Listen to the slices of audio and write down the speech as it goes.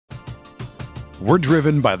We're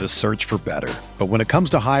driven by the search for better. But when it comes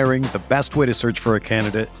to hiring, the best way to search for a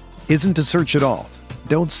candidate isn't to search at all.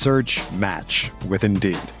 Don't search, match with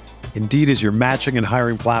Indeed. Indeed is your matching and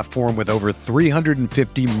hiring platform with over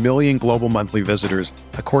 350 million global monthly visitors,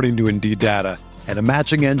 according to Indeed data, and a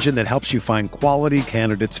matching engine that helps you find quality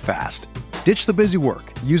candidates fast. Ditch the busy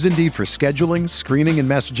work. Use Indeed for scheduling, screening, and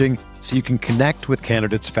messaging so you can connect with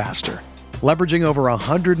candidates faster. Leveraging over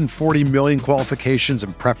 140 million qualifications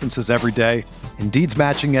and preferences every day, Indeed's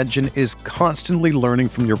matching engine is constantly learning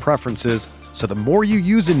from your preferences, so the more you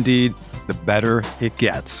use Indeed, the better it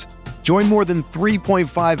gets. Join more than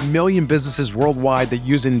 3.5 million businesses worldwide that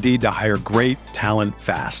use Indeed to hire great talent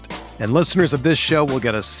fast. And listeners of this show will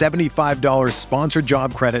get a $75 sponsored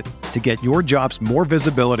job credit to get your jobs more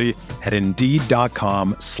visibility at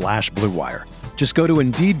Indeed.com/Blue Wire. Just go to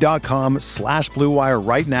Indeed.com/Blue Wire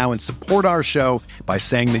right now and support our show by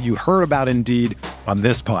saying that you heard about Indeed on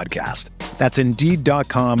this podcast. That's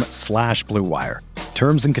Indeed.com/Blue Wire.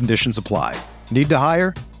 Terms and conditions apply. Need to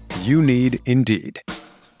hire? You need Indeed.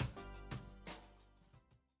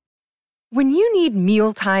 When you need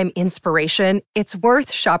mealtime inspiration, it's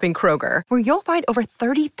worth shopping Kroger, where you'll find over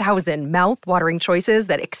 30,000 mouth-watering choices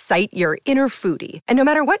that excite your inner foodie. And no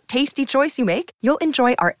matter what tasty choice you make, you'll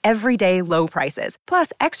enjoy our everyday low prices,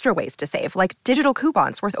 plus extra ways to save, like digital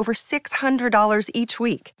coupons worth over $600 each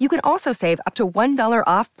week. You can also save up to $1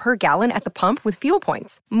 off per gallon at the pump with fuel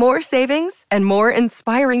points. More savings and more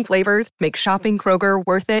inspiring flavors make shopping Kroger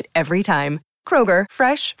worth it every time. Kroger,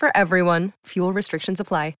 fresh for everyone. Fuel restrictions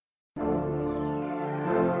apply.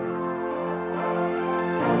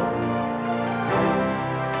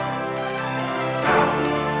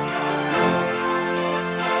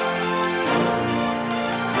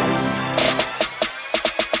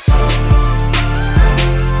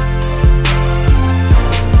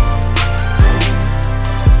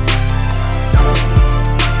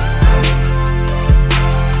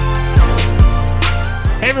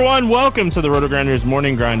 Everyone, welcome to the RotoGrinders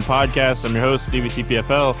Morning Grind Podcast. I'm your host, Stevie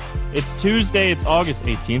TPFL. It's Tuesday, it's August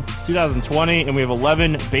 18th, it's 2020, and we have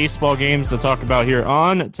 11 baseball games to talk about here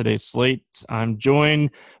on today's slate. I'm joined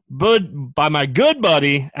by my good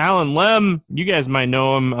buddy, Alan Lem. You guys might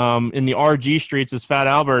know him in the RG streets as Fat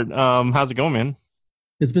Albert. How's it going, man?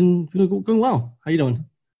 It's been going well. How you doing?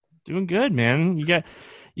 Doing good, man.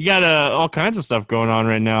 You got all kinds of stuff going on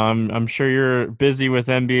right now. I'm sure you're busy with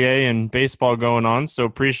NBA and baseball going on, so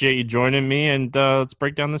appreciate you joining me, and let's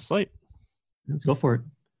break down this slate. Let's go for it.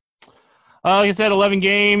 Like I said, 11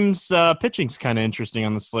 games. Pitching's kind of interesting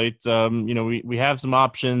on the slate. We have some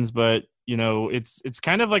options, but it's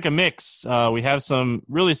kind of like a mix. We have some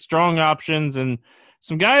really strong options and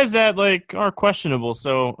some guys that are questionable.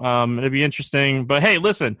 So it'll be interesting. But hey,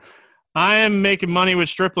 listen. I am making money with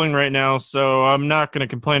Stripling right now, so I'm not going to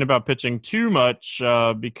complain about pitching too much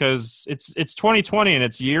because it's 2020 and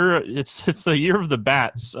it's the year of the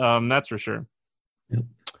bats. That's for sure. Yep.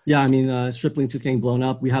 Yeah, I mean, Stripling's just getting blown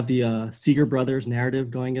up. We have the Seager brothers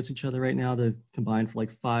narrative going against each other right now. They've combined for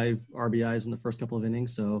 5 RBIs in the first couple of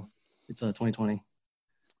innings, so it's 2020.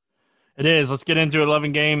 It is. Let's get into it.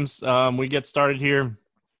 11 games. We get started here.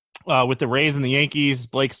 With the Rays and the Yankees,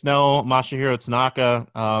 Blake Snell, Masahiro Tanaka.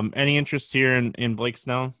 Any interest here in Blake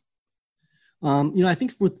Snell? I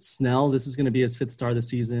think with Snell, this is going to be his 5th start of the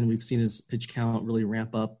season. We've seen his pitch count really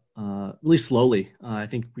ramp up really slowly. I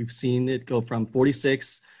think we've seen it go from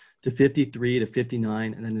 46 to 53 to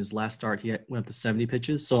 59, and then his last start, he went up to 70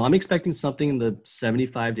 pitches. So I'm expecting something in the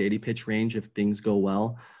 75 to 80 pitch range if things go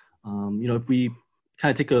well. If we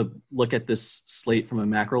kind of take a look at this slate from a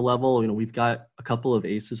macro level, we've got a couple of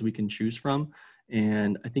aces we can choose from.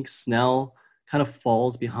 And I think Snell kind of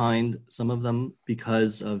falls behind some of them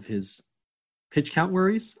because of his pitch count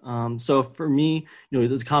worries. So for me,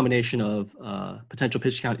 there's a combination of potential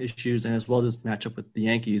pitch count issues and as well as matchup with the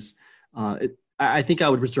Yankees. I think I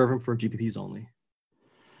would reserve him for GPPs only.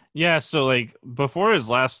 Yeah, so before his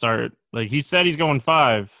last start, he said he's going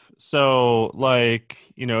 5. So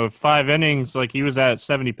 5 innings, he was at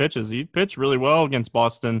 70 pitches. He pitched really well against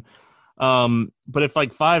Boston. But if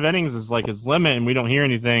 5 innings is his limit and we don't hear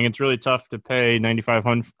anything, it's really tough to pay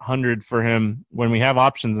 $9,500 for him when we have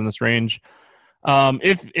options in this range.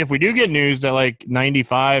 If we do get news that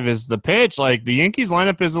 95 is the pitch, the Yankees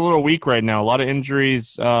lineup is a little weak right now. A lot of injuries,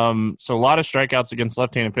 so a lot of strikeouts against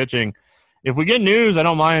left-handed pitching. If we get news, I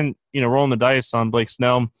don't mind, rolling the dice on Blake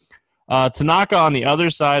Snell. Tanaka on the other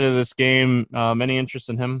side of this game, any interest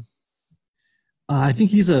in him? I think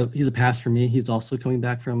he's a pass for me. He's also coming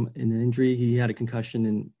back from an injury. He had a concussion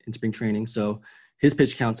in spring training, so his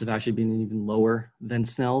pitch counts have actually been even lower than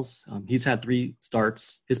Snell's. He's had 3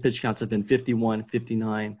 starts. His pitch counts have been 51,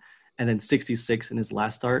 59, and then 66 in his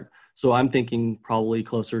last start. So I'm thinking probably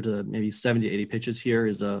closer to maybe 70, 80 pitches here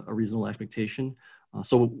is a reasonable expectation.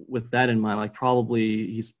 So with that in mind, like probably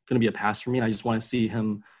he's going to be a pass for me. And I just want to see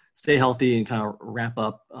him stay healthy and kind of ramp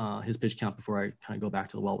up his pitch count before I kind of go back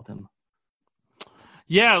to the well with him.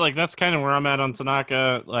 Yeah, like that's kind of where I'm at on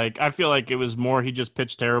Tanaka. Like I feel like it was more he just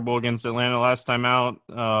pitched terrible against Atlanta last time out.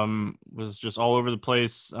 Was just all over the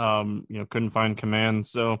place. Couldn't find command.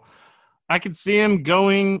 So I could see him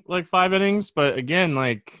going like 5 innings, but again,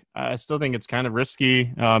 like I still think it's kind of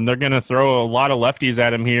risky. They're going to throw a lot of lefties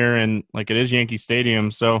at him here, and like it is Yankee Stadium,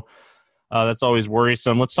 so that's always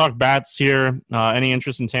worrisome. Let's talk bats here. Any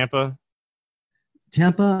interest in Tampa?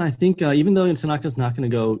 Tampa, I think even though Tanaka's not going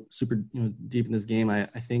to go super deep in this game, I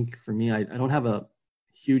think for me, I don't have a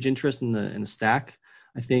huge interest in the stack.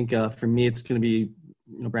 I think for me, it's going to be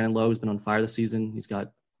Brandon Lowe has been on fire this season. He's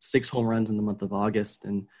got 6 home runs in the month of August,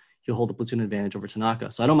 and he'll hold the platoon advantage over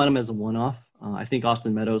Tanaka. So I don't mind him as a one-off. I think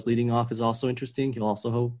Austin Meadows leading off is also interesting. He'll also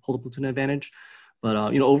hold the platoon advantage. But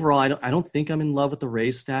overall, I don't think I'm in love with the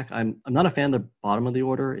Rays stack. I'm not a fan of the bottom of the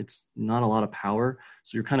order. It's not a lot of power,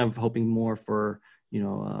 so you're kind of hoping more for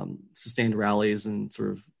sustained rallies and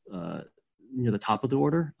sort of near the top of the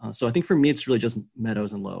order. So I think for me, it's really just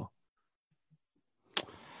Meadows and Lowe.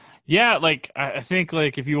 Yeah, like I think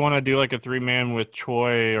like if you want to do like a 3-man with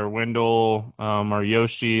Choi or Wendell or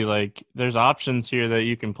Yoshi, like there's options here that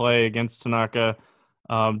you can play against Tanaka.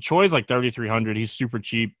 Choi's like 3,300. He's super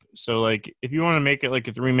cheap. So like if you want to make it like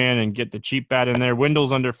a 3-man and get the cheap bat in there,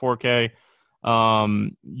 Wendell's under 4K.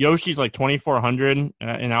 Yoshi's like 2,400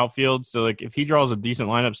 in outfield. So like if he draws a decent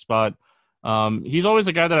lineup spot, he's always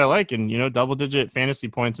a guy that I like, and double-digit fantasy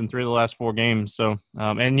points in 3 of the last 4 games. So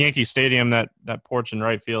and Yankee Stadium, that porch in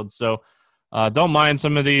right field. So don't mind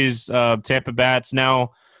some of these Tampa bats.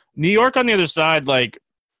 Now New York on the other side, like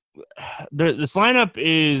this lineup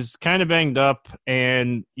is kind of banged up,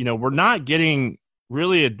 and we're not getting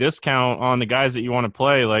really a discount on the guys that you want to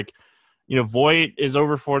play. Like Voit is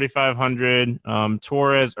over 4,500.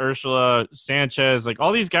 Torres, Urshela, Sanchez, like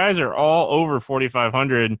all these guys are all over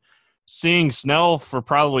 4,500. Seeing Snell for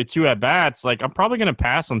probably 2 at bats, like I'm probably going to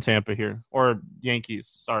pass on Tampa here, or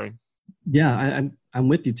Yankees. Sorry. Yeah, I'm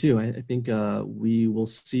with you too. I think we will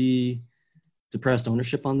see depressed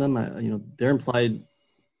ownership on them. Their implied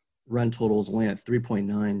run total is only at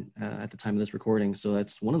 3.9 at the time of this recording, so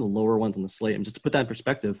that's one of the lower ones on the slate. And just to put that in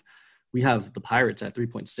perspective, we have the Pirates at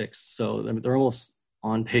 3.6, so they're almost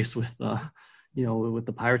on pace with with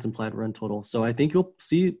the Pirates implied run total. So I think you'll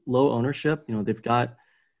see low ownership. They've got,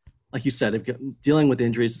 like you said, they've got dealing with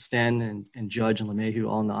injuries to Stan and Judge and LeMahieu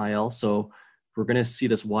all in the IL. So we're going to see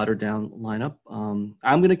this watered down lineup.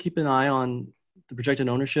 I'm going to keep an eye on the projected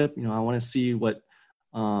ownership. I want to see what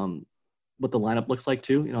the lineup looks like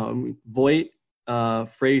too. Voit,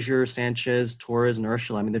 Frazier, Sanchez, Torres, and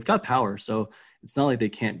Urshela. I mean, they've got power, so it's not like they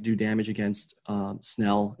can't do damage against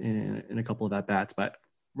Snell in a couple of at-bats. But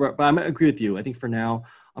I agree with you. I think for now,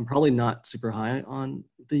 I'm probably not super high on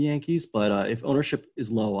the Yankees, but if ownership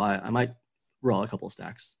is low, I might roll a couple of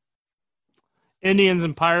stacks. Indians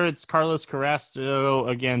and Pirates, Carlos Carrasco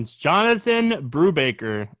against Jonathan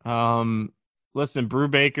Brubaker. Listen,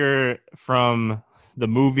 Brubaker from the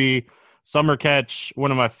movie Summer Catch, one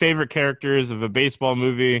of my favorite characters of a baseball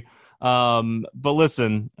movie. But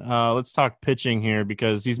listen, let's talk pitching here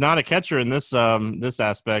because he's not a catcher in this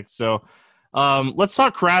aspect. So let's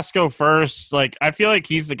talk Carrasco first. Like, I feel like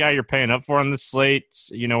he's the guy you're paying up for on this slate.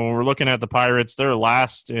 When we're looking at the Pirates, they're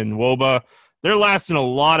last in WOBA. They're last in a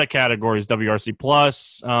lot of categories, WRC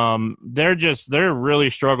plus. They're really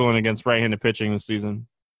struggling against right-handed pitching this season.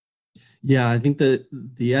 Yeah, I think the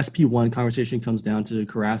SP1 conversation comes down to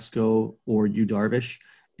Carrasco or Yu Darvish.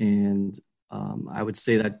 And I would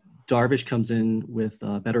say that Darvish comes in with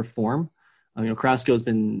better form. Carrasco has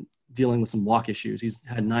been dealing with some walk issues. He's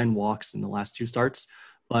had 9 walks in the last 2 starts.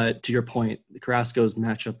 But to your point, Carrasco's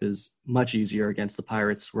matchup is much easier against the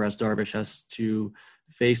Pirates, whereas Darvish has to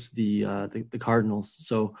face the Cardinals.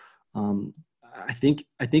 So I think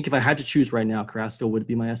if I had to choose right now, Carrasco would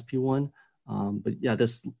be my SP1. But yeah,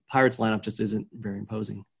 this Pirates lineup just isn't very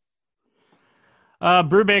imposing.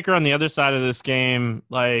 Brubaker on the other side of this game,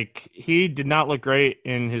 like he did not look great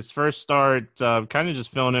in his first start, kind of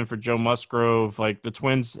just filling in for Joe Musgrove. Like the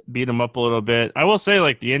Twins beat him up a little bit. I will say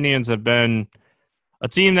like the Indians have been a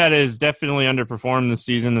team that is definitely underperformed this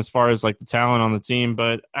season as far as like the talent on the team,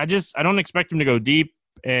 but I don't expect him to go deep,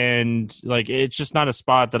 and like it's just not a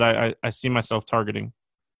spot that I see myself targeting.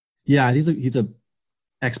 Yeah, he's a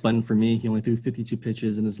X button for me. He only threw 52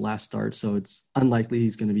 pitches in his last start, so it's unlikely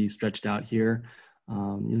he's going to be stretched out here.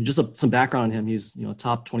 Just some background on him. He's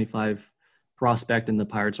top 25 prospect in the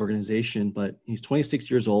Pirates organization, but he's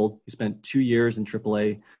 26 years old. He spent 2 years in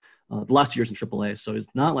AAA, the last 2 years in AAA. So it's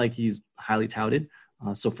not like he's highly touted.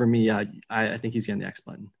 So for me, I think he's getting the X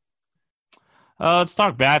button. Let's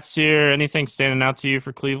talk bats here. Anything standing out to you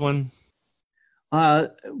for Cleveland?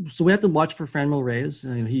 So we have to watch for Franmil Reyes.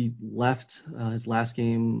 He left his last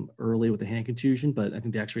game early with a hand contusion, but I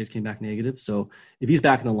think the X-rays came back negative. So if he's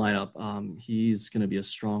back in the lineup, he's going to be a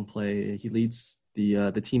strong play. He leads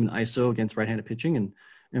the team in ISO against right-handed pitching, and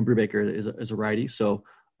Brubaker is a righty. So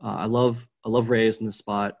I love Reyes in this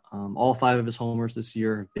spot. All 5 of his homers this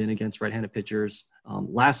year have been against right-handed pitchers.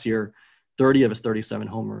 Last year, 30 of his 37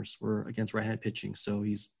 homers were against right-handed pitching. So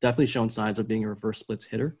he's definitely shown signs of being a reverse splits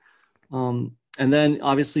hitter. And then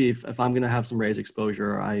obviously if I'm going to have some Rays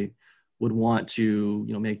exposure, I would want to,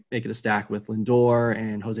 make it a stack with Lindor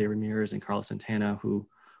and Jose Ramirez and Carlos Santana, who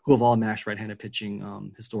have all mashed right-handed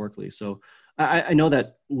pitching historically. So I know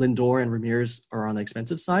that Lindor and Ramirez are on the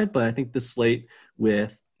expensive side, but I think this slate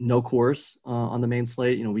with no Coors on the main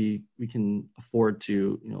slate, we can afford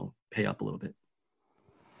to, pay up a little bit.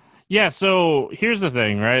 Yeah. So here's the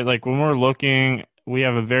thing, right? Like when we're looking, we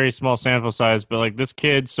have a very small sample size, but like this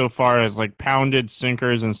kid so far has like pounded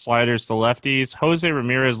sinkers and sliders to lefties. Jose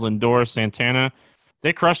Ramirez, Lindor, Santana,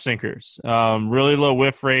 they crush sinkers. Really low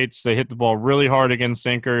whiff rates. They hit the ball really hard against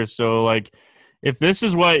sinkers. So like if this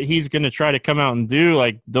is what he's going to try to come out and do,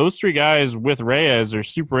 like those 3 guys with Reyes are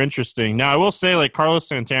super interesting. Now I will say like Carlos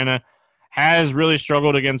Santana has really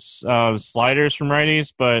struggled against sliders from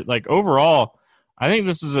righties, but like overall, I think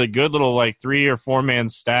this is a good little like 3 or 4 man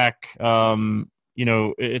stack.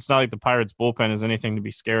 It's not like the Pirates bullpen is anything to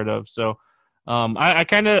be scared of. So I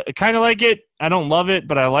kind of like it. I don't love it,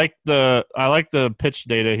 but I like the pitch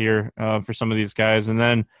data here for some of these guys. And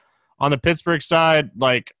then on the Pittsburgh side,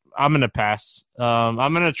 like I'm going to pass. I'm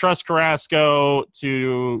going to trust Carrasco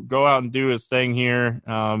to go out and do his thing here.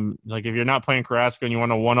 Like if you're not playing Carrasco and you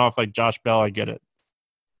want to one-off like Josh Bell, I get it.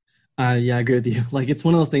 Yeah, I agree with you. Like it's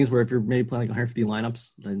one of those things where if you're maybe playing like 150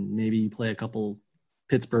 lineups, then maybe you play a couple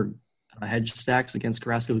Pittsburgh hedge stacks against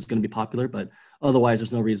Carrasco, who's going to be popular, but otherwise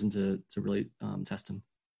there's no reason to really test him.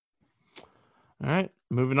 All right,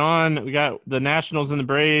 moving on. We got the Nationals and the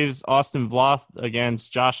Braves. Austin Voth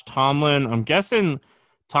against Josh Tomlin. I'm guessing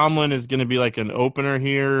Tomlin is going to be like an opener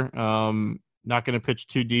here. Not going to pitch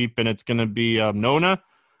too deep, and it's going to be Nona.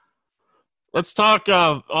 Let's talk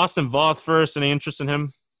Austin Voth first. Any interest in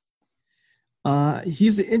him?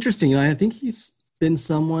 He's interesting. I think he's been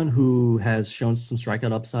someone who has shown some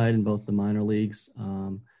strikeout upside in both the minor leagues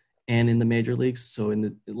and in the major leagues. So in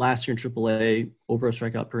the last year in AAA, over a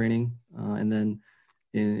strikeout per inning, and then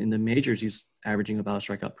in the majors, he's averaging about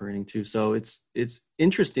a strikeout per inning too. So it's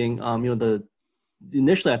interesting.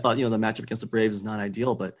 Initially I thought the matchup against the Braves is not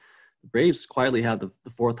ideal, but the Braves quietly have the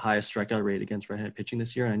 4th highest strikeout rate against right-handed pitching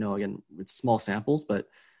this year. And I know again it's small samples, but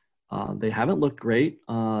they haven't looked great.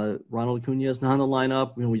 Ronald Acuna is not in the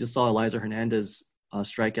lineup. We just saw Eliza Hernandez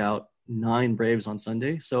strike out 9 Braves on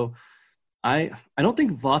Sunday. So I don't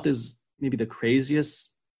think Voth is maybe the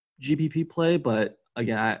craziest GPP play, but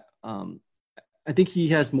again, I think he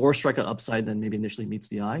has more strikeout upside than maybe initially meets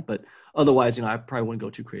the eye. But otherwise, I probably wouldn't go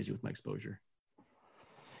too crazy with my exposure.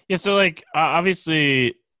 Yeah. So like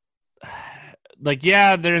obviously, like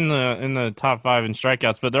yeah, they're in the top 5 in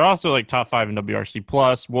strikeouts, but they're also like top 5 in WRC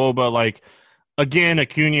plus WOBA. Like again,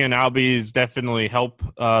 Acuna and Albies definitely help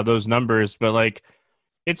those numbers, but like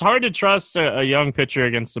it's hard to trust a young pitcher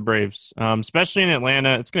against the Braves, especially in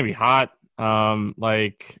Atlanta. It's going to be hot.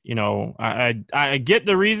 I get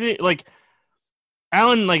the reason. Like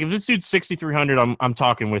Alan, like if this dude's 6,300, I'm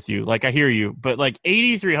talking with you. Like I hear you, but like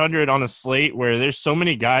 8,300 on a slate where there's so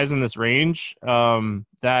many guys in this range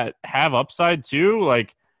that have upside too.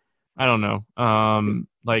 Like I don't know.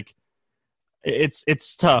 Like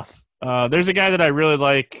it's tough. There's a guy that I really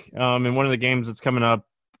like in one of the games that's coming up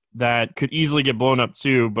that could easily get blown up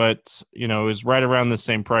too, but is right around the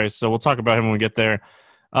same price. So we'll talk about him when we get there.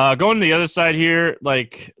 Going to the other side here,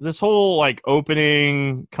 like this whole like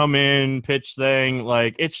opening, come in, pitch thing,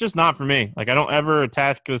 like it's just not for me. Like I don't ever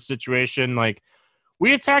attack the situation. Like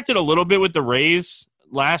we attacked it a little bit with the Rays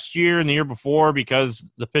last year and the year before because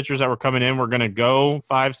the pitchers that were coming in were going to go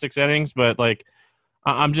 5-6 innings, but like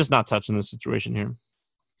I'm just not touching the situation here.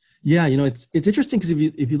 Yeah, it's interesting because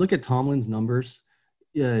if you look at Tomlin's numbers,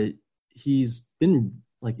 he's been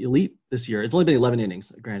like elite this year. It's only been 11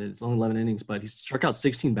 innings. Granted, it's only 11 innings, but he's struck out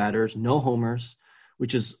 16 batters, no homers,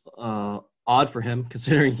 which is odd for him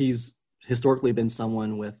considering he's historically been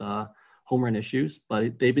someone with home run issues.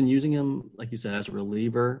 But they've been using him, like you said, as a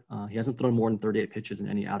reliever. He hasn't thrown more than 38 pitches in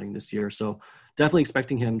any outing this year. So definitely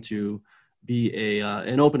expecting him to be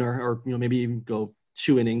an opener, or maybe even go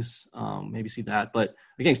 2 innings, maybe see that. But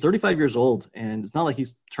again, he's 35 years old, and it's not like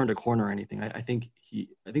he's turned a corner or anything. I think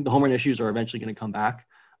the home run issues are eventually going to come back.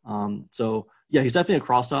 So yeah, he's definitely a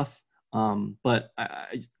cross-off. But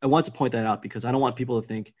I want to point that out because I don't want people to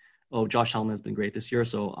think, oh, Josh Tallman has been great this year,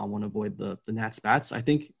 so I want to avoid the Nats bats. I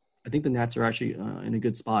think the Nats are actually in a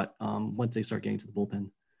good spot once they start getting to the bullpen.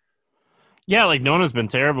 Yeah, like Nona's been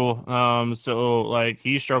terrible. So like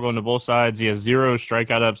he's struggling to both sides. He has 0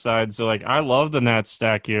 strikeout upside. So like I love the Nats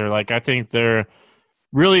stack here. Like I think they're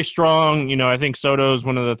really strong. I think Soto's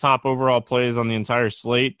one of the top overall plays on the entire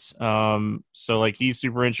slate. So like he's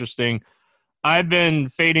super interesting. I've been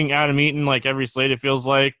fading Adam Eaton like every slate, it feels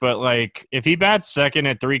like, but like if he bats second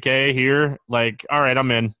at 3K here, like, all right,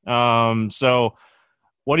 I'm in. So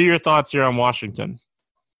what are your thoughts here on Washington?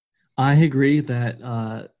 I agree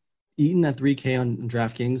that Eaton at 3K on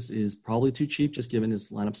DraftKings is probably too cheap, just given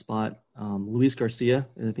his lineup spot. Luis Garcia,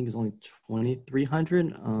 I think, is only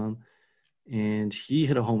 2,300, and he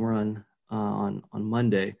hit a home run on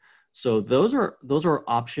Monday. So those are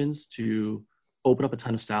options to open up a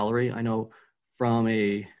ton of salary. I know from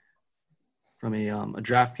a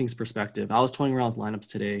DraftKings perspective, I was toying around with lineups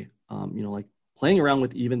today. Like playing around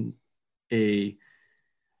with even a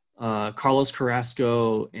Carlos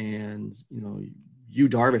Carrasco and Yu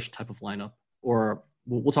Darvish type of lineup, or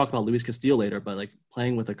we'll talk about Luis Castillo later, but like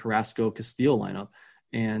playing with a Carrasco Castillo lineup,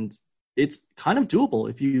 and it's kind of doable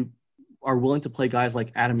if you are willing to play guys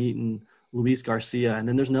like Adam Eaton, Luis Garcia, and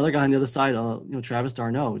then there's another guy on the other side, Travis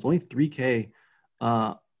d'Arnaud. It's only 3K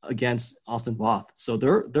against Austin Voth, so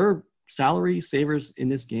they're salary savers in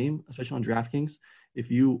this game, especially on DraftKings, if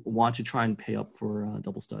you want to try and pay up for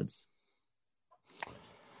double studs.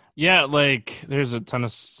 Yeah, like there's a ton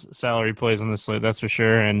of salary plays on this slate, that's for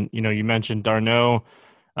sure. And, you mentioned d'Arnaud,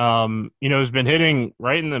 has been hitting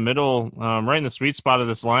right in the middle, right in the sweet spot of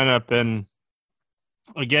this lineup. And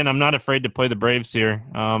again, I'm not afraid to play the Braves here.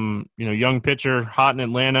 Young pitcher, hot in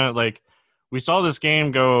Atlanta. Like we saw this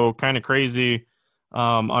game go kind of crazy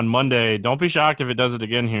on Monday. Don't be shocked if it does it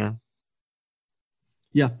again here.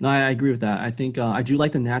 Yeah, no, I agree with that. I think I do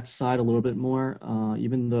like the Nats side a little bit more,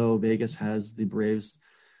 even though Vegas has the Braves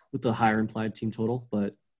with the higher implied team total.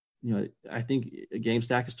 But, I think a game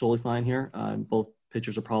stack is totally fine here. Both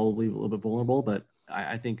pitchers are probably a little bit vulnerable, but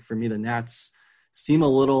I think for me, the Nats seem a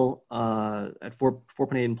little at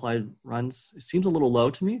 4.8 implied runs. It seems a little low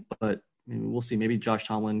to me, but maybe we'll see. Maybe Josh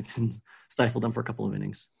Tomlin can stifle them for a couple of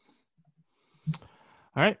innings.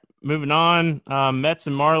 All right, moving on. Mets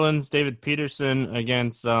and Marlins, David Peterson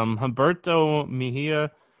against Humberto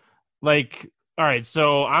Mejia. All right,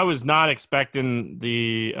 so I was not expecting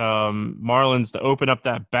the Marlins to open up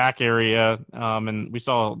that back area, and we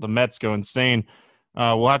saw the Mets go insane.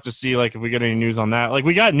 We'll have to see, if we get any news on that.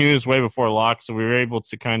 We got news way before lock, so we were able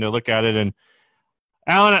to kind of look at it. And,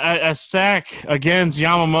 Alan, a stack against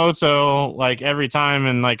Yamamoto, every time,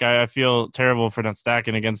 and, I feel terrible for not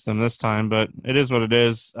stacking against him this time, but it is what it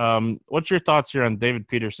is. What's your thoughts here on David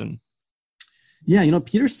Peterson? Yeah,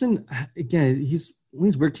 Peterson, again, he's one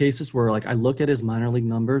of these weird cases where I look at his minor league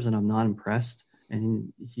numbers and I'm not impressed,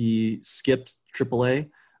 and he skipped AAA,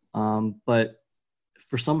 but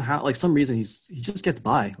for some reason he just gets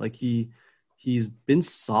by. He's been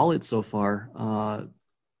solid so far.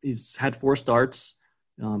 He's had 4 starts.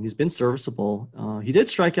 He's been serviceable. He did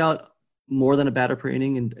strike out more than a batter per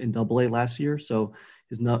inning in AA last year, so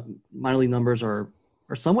his minor league numbers are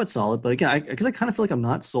somewhat solid. But again, I kind of feel like I'm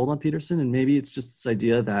not sold on Peterson, and maybe it's just this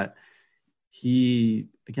idea that he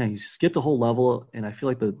skipped a whole level, and I feel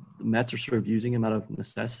like the Mets are sort of using him out of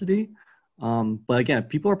necessity. But again,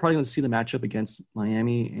 people are probably going to see the matchup against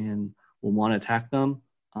Miami and will want to attack them.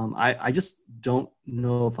 I just don't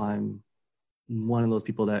know if I'm one of those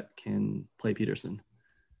people that can play Peterson.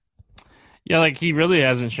 Yeah, he really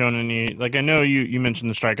hasn't shown any. I know you mentioned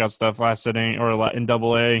the strikeout stuff last inning or in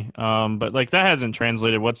AA, but that hasn't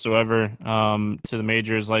translated whatsoever to the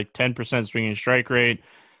majors. 10% swinging strike rate.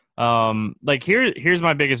 Here's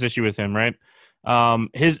my biggest issue with him, right?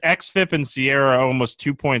 His xFIP and Sierra are almost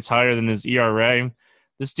 2 points higher than his ERA.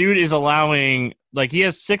 This dude is allowing, he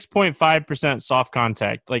has 6.5% soft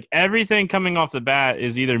contact. Everything coming off the bat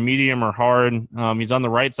is either medium or hard. He's on the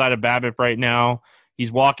right side of BABIP right now.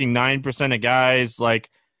 He's walking 9% of guys.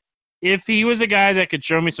 If he was a guy that could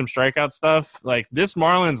show me some strikeout stuff, this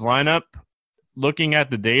Marlins lineup, looking at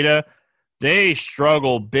the data, they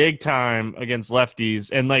struggle big time against lefties.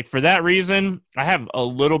 And, for that reason, I have a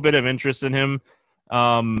little bit of interest in him.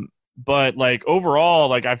 But,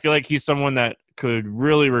 overall, I feel like he's someone that could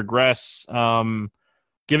really regress,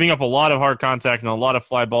 giving up a lot of hard contact and a lot of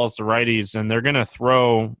fly balls to righties. And they're going to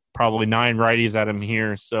throw probably 9 righties at him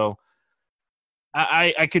here. So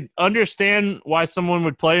I could understand why someone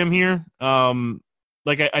would play him here.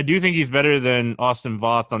 I do think he's better than Austin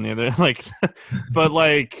Voth on the other, but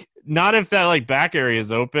not if that back area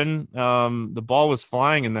is open. The ball was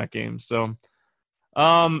flying in that game. So,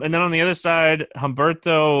 and then on the other side,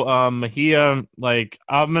 Humberto Mejia,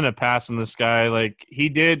 I'm going to pass on this guy. He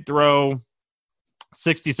did throw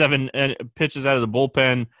 67 pitches out of the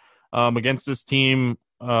bullpen against this team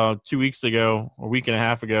 2 weeks ago, or a week and a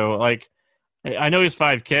half ago. I know he's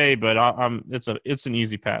 5K, but it's an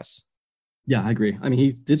easy pass. Yeah, I agree. I mean,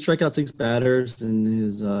 he did strike out 6 batters in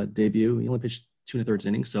his debut. He only pitched 2 1/3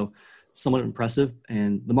 innings, so somewhat impressive.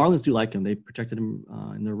 And the Marlins do like him. They protected him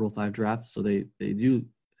in their Rule 5 draft, so they do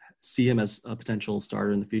see him as a potential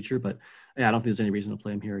starter in the future. But yeah, I don't think there's any reason to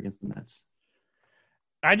play him here against the Mets.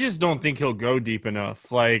 I just don't think he'll go deep enough.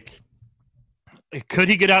 Could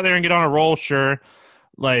he get out there and get on a roll? Sure.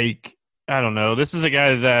 I don't know. This is a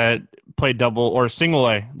guy that played double or single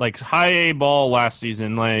A, high A ball last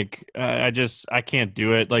season. I can't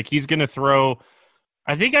do it. He's going to throw,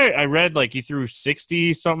 I think I read he threw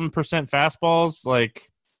 60-something% fastballs.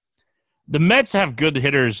 The Mets have good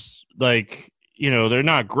hitters. They're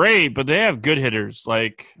not great, but they have good hitters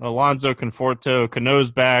Alonso, Conforto,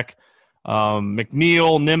 Cano's back,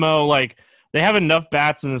 McNeil, Nimmo. They have enough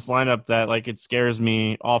bats in this lineup that it scares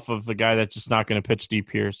me off of a guy that's just not going to pitch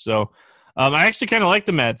deep here. So I actually kind of like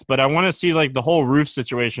the Mets, but I want to see the whole roof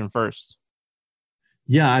situation first.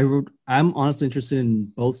 Yeah, I'm honestly interested in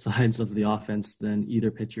both sides of the offense than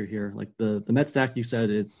either pitcher here. The Mets stack, you said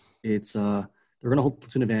it's they're going to hold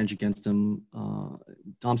platoon advantage against him.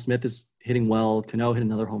 Dom Smith is hitting well. Cano hit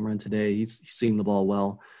another home run today. He's seeing the ball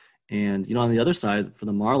well. And on the other side for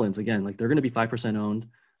the Marlins, again, they're going to be 5% owned.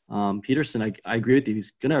 Peterson, I agree with you.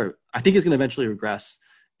 I think he's going to eventually regress.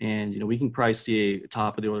 And we can probably see a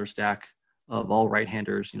top of the order stack of all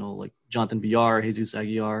right-handers, Jonathan Villar, Jesus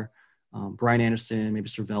Aguilar, Brian Anderson, maybe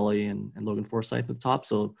Cervelli, and Logan Forsythe at the top.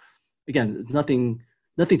 So, again, nothing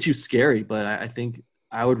too scary, but I think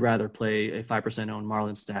I would rather play a 5% owned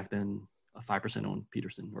Marlins stack than a 5% owned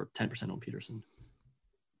Peterson or 10% owned Peterson.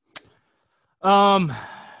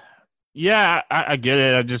 Yeah, I get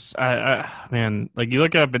it. Man, you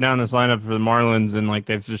look up and down this lineup for the Marlins, and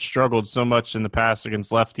they've just struggled so much in the past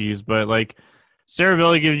against lefties. But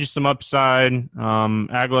Cervelli gives you some upside.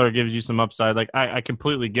 Aguilar gives you some upside. I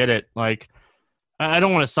completely get it. I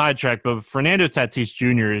don't want to sidetrack, but Fernando Tatis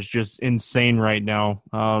Jr. is just insane right now.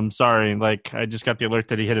 Sorry, I just got the alert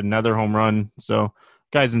that he hit another home run. So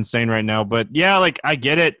guy's insane right now. But yeah, I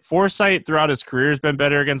get it. Forsythe throughout his career has been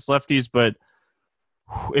better against lefties, but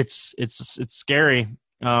it's scary.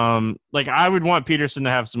 I would want Peterson to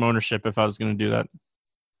have some ownership if I was going to do that.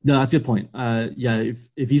 No, that's a good point. Yeah,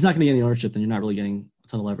 if he's not going to get any ownership, then you're not really getting a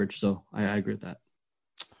ton of leverage. So I agree with that.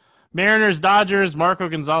 Mariners, Dodgers, Marco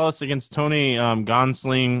Gonzalez against Tony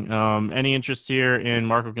Gonsolin. Any interest here in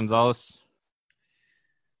Marco Gonzalez?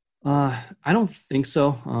 I don't think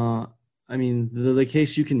so. I mean, the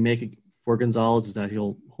case you can make for Gonzalez is that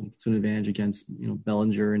he'll hold an advantage against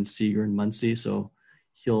Bellinger and Seager and Muncy. So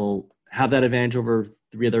he'll have that advantage over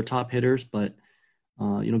 3 of their top hitters, but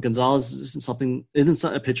Gonzalez isn't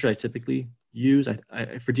a pitcher I typically use.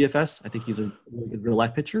 For DFS, I think he's a really good real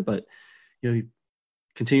life pitcher, but he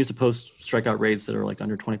continues to post strikeout rates that are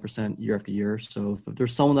under 20% year after year. So if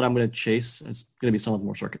there's someone that I'm going to chase, it's going to be someone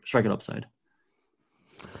with more strikeout upside.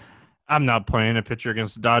 I'm not playing a pitcher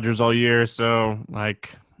against the Dodgers all year, so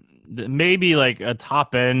maybe a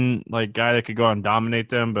top end guy that could go out and dominate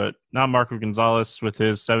them, but not Marco Gonzalez with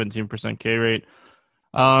his 17% K rate.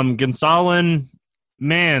 Gonsolin,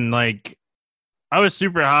 man, I was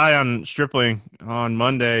super high on Stripling on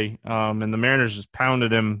Monday, and the Mariners just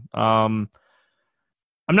pounded him. I'm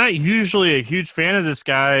not usually a huge fan of this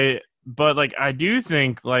guy, but I do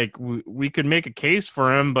think we could make a case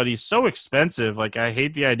for him, but he's so expensive. I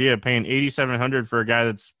hate the idea of paying $8,700 for a guy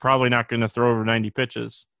that's probably not going to throw over 90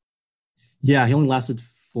 pitches. Yeah, he only lasted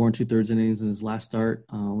 4 2/3 innings in his last start.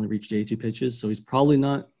 Only reached 82 pitches, so he's probably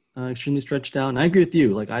not extremely stretched out. And I agree with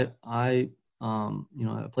you. I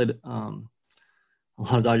played a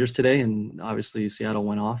lot of Dodgers today, and obviously Seattle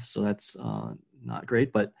went off, so that's not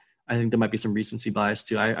great. But I think there might be some recency bias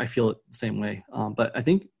too. I feel it the same way. But I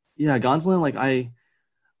think, Gonsolin,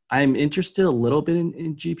 I'm interested a little bit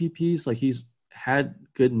in GPPs. He's had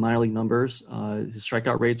good minor league numbers. His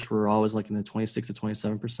strikeout rates were always in the 26 to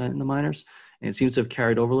 27% in the minors, and it seems to have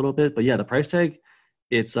carried over a little bit. But yeah, the price tag,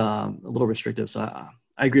 it's a little restrictive. So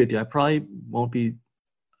I agree with you. I probably won't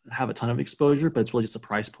have a ton of exposure, but it's really just a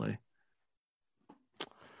price play.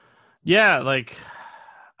 Yeah,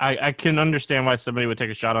 I can understand why somebody would take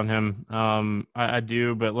a shot on him. I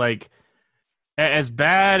do, but like as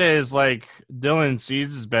bad as like Dylan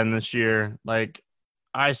Cease has been this year, like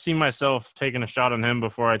I see myself taking a shot on him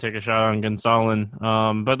before I take a shot on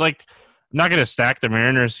Gonsolin. But like, I'm not going to stack the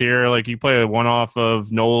Mariners here. Like, you play a one-off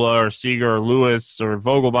of Nola or Seager or Lewis or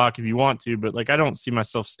Vogelbach if you want to, but like, I don't see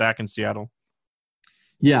myself stacking Seattle.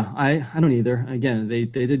 Yeah, I don't either. Again, they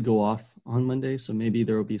did go off on Monday, so maybe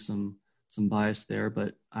there will be some bias there.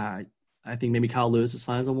 But I think maybe Kyle Lewis is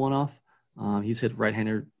fine as a one-off. He's hit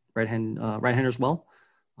right-handers well.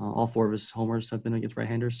 All 4 of his homers have been against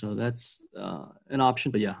right-handers, so that's an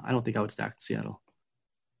option. But yeah, I don't think I would stack Seattle.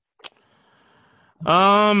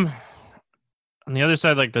 On the other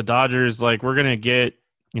side, like the Dodgers, like we're gonna get,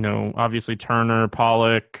 obviously Turner,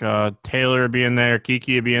 Pollock, Taylor being there,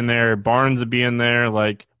 Kiki being there, Barnes would be in there.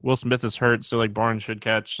 Like Will Smith is hurt, so like Barnes should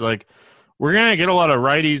catch. Like we're gonna get a lot of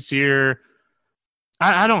righties here.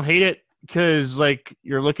 I don't hate it because like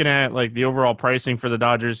you're looking at like the overall pricing for the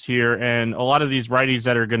Dodgers here, and a lot of these righties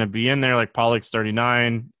that are going to be in there, like Pollock's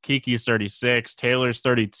 39, Kiki's 36, Taylor's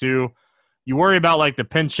 32. You worry about like the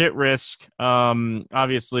pinch hit risk,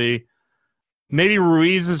 obviously. Maybe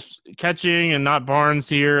Ruiz is catching and not Barnes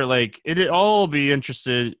here. Like it all be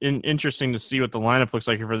interesting to see what the lineup looks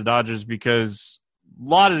like here for the Dodgers because a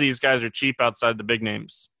lot of these guys are cheap outside the big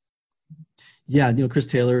names. Yeah, Chris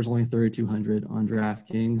Taylor is only 3,200 on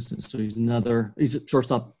DraftKings, so he's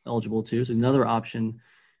shortstop eligible too. So another option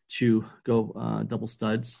to go double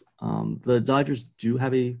studs. The Dodgers do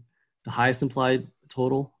have the highest implied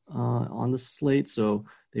total on the slate, so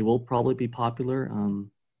they will probably be popular.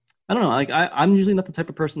 I don't know. Like I'm usually not the type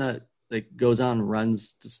of person that like goes out and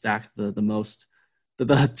runs to stack the team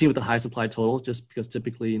with the highest implied total, just because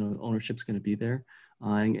typically ownership's going to be there.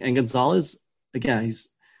 And Gonzalez, again,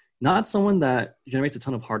 he's not someone that generates a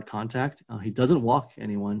ton of hard contact. He doesn't walk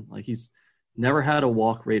anyone. Like he's never had a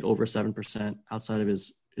walk rate over 7% outside of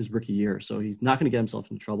his rookie year, so he's not going to get himself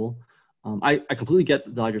into trouble. I completely get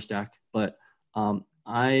the Dodger stack, but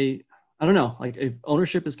I don't know. Like if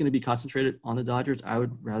ownership is going to be concentrated on the Dodgers, I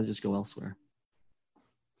would rather just go elsewhere.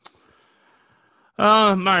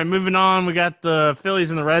 All right, moving on. We got the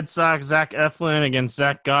Phillies and the Red Sox. Zach Eflin against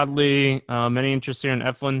Zach Godley. Any interest here in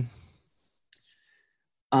Eflin?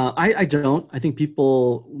 I don't. I think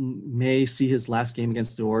people may see his last game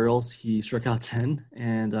against the Orioles. He struck out 10,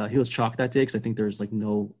 and he was chalked that day because I think there's like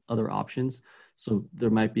no other options. So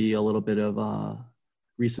there might be a little bit of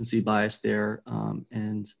recency bias there.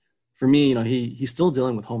 And for me, he's still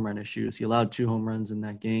dealing with home run issues. He allowed 2 home runs in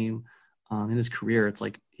that game. In his career, it's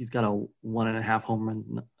like he's got a 1.5 home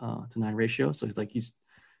run to 9 ratio. So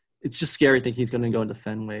it's just scary thinking he's going to go into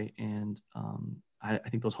Fenway, and I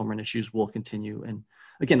think those home run issues will continue. And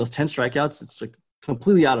again, those 10 strikeouts, it's like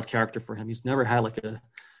completely out of character for him. He's never had like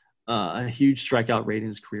a huge strikeout rate in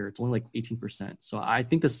his career. It's only like 18%. So I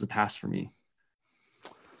think this is a pass for me.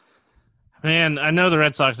 Man, I know the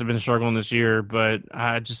Red Sox have been struggling this year, but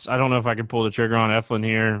I don't know if I can pull the trigger on Eflin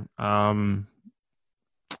here.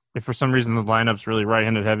 If for some reason the lineup's really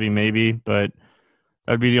right-handed heavy, maybe, but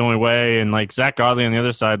that'd be the only way. And like Zach Godley on the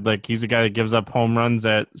other side, like he's a guy that gives up home runs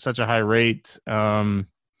at such a high rate.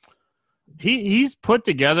 He's put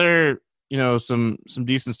together, some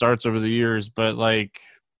decent starts over the years, but like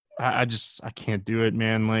I can't do it,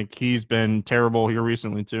 man. Like he's been terrible here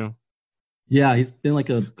recently too. Yeah, he's been like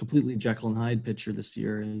a completely Jekyll and Hyde pitcher this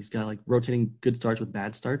year. He's got like rotating good starts with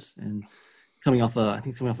bad starts, and coming off a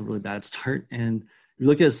really bad start. And if you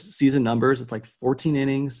look at his season numbers, it's like 14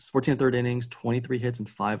 and third innings, 23 hits, and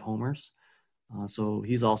 5 homers. So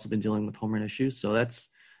he's also been dealing with home run issues. So it's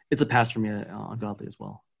a pass for me on Godley as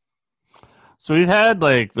well. So we've had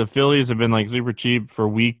like the Phillies have been like super cheap for a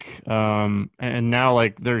week, and now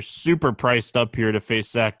like they're super priced up here to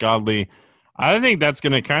face Zach Godley. I think that's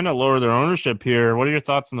going to kind of lower their ownership here. What are your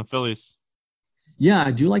thoughts on the Phillies? Yeah,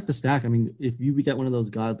 I do like the stack. I mean, if you get one of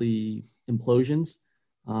those Godley implosions,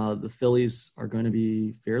 the Phillies are going to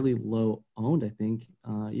be fairly low owned, I think,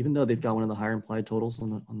 even though they've got one of the higher implied totals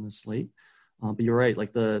on the slate. But you're right,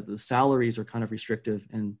 like the salaries are kind of restrictive,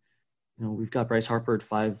 and we've got Bryce Harper at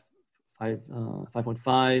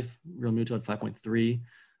 5.5, Real Muto at 5.3.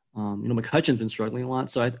 McCutchen's been struggling a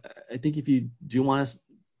lot, so I think if you do want to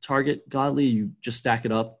target Godley, you just stack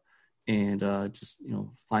it up and just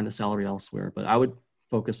find the salary elsewhere. But I would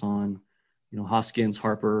focus on Hoskins,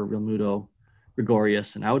 Harper, Real Muto,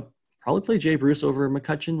 Gregorius, and I would probably play Jay Bruce over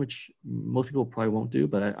McCutchen, which most people probably won't do,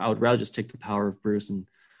 but I would rather just take the power of Bruce. And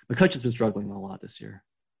McCutchen's been struggling a lot this year.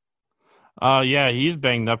 Yeah, he's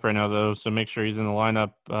banged up right now though, so make sure he's in the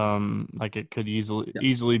lineup. Like it could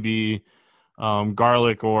easily be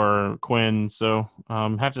Garlick or Quinn. So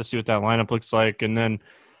have to see what that lineup looks like. And then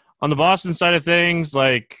on the Boston side of things,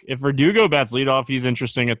 like if Verdugo bats leadoff, he's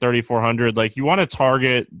interesting at 3,400. Like you want to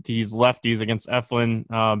target these lefties against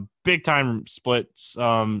Eflin. Big time splits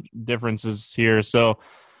differences here. So,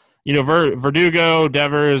 Verdugo,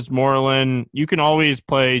 Devers, Moreland, you can always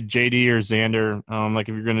play JD or Xander. Like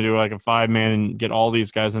if you're going to do like a 5-man and get all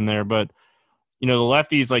these guys in there. But, the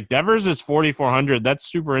lefties, like Devers is 4,400. That's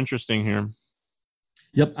super interesting here.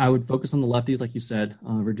 Yep, I would focus on the lefties, like you said.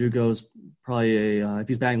 Verdugo's probably if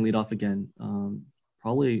he's batting leadoff again,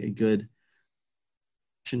 probably a good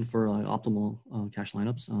option for optimal cash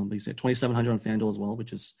lineups. But you say 2,700 on FanDuel as well,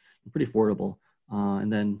 which is pretty affordable.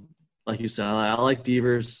 And then, like you said, I like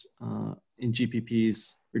Devers in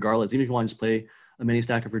GPPs regardless. Even if you want to just play a mini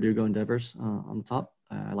stack of Verdugo and Devers on the top,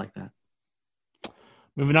 I like that.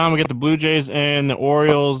 Moving on, we get the Blue Jays and the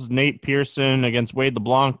Orioles. Nate Pearson against Wade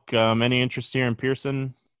LeBlanc. Any interest here in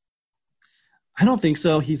Pearson? I don't think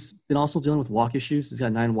so. He's been also dealing with walk issues. He's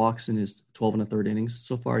got 9 walks in his 12 and a third innings.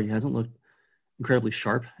 So far, he hasn't looked incredibly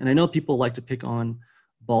sharp. And I know people like to pick on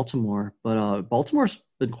Baltimore, but Baltimore's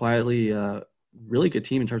been quietly a really good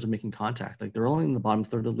team in terms of making contact. Like they're only in the bottom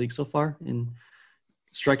third of the league so far in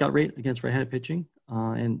strikeout rate against right-handed pitching.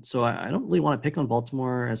 And so I don't really want to pick on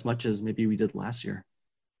Baltimore as much as maybe we did last year.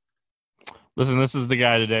 Listen, this is the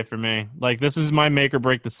guy today for me. Like, this is my make or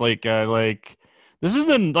break the slate guy. Like, this has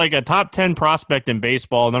been like a top 10 prospect in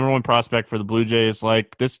baseball, number 1 prospect for the Blue Jays.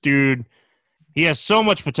 Like, this dude, he has so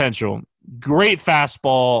much potential. Great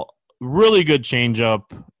fastball, really good changeup,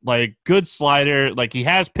 like good slider. Like, he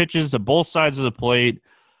has pitches to both sides of the plate.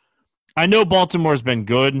 I know Baltimore's been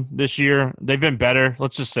good this year. They've been better.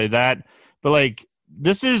 Let's just say that. But, like,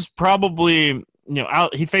 this is probably –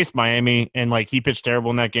 he faced Miami and like he pitched terrible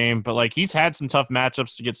in that game, but like he's had some tough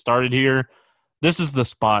matchups to get started here. This is the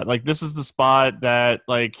spot. Like this is the spot that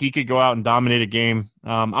like he could go out and dominate a game.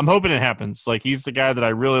 I'm hoping it happens. Like he's the guy that I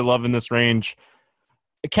really love in this range.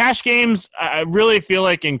 Cash games, I really feel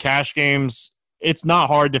like in cash games, it's not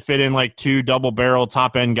hard to fit in like 2 double barrel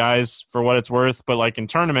top end guys for what it's worth. But like in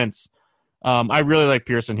tournaments, I really like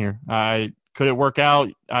Pearson here. Could it work out?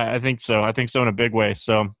 I think so. I think so in a big way.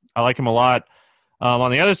 So I like him a lot.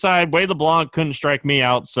 On the other side, Wade LeBlanc couldn't strike me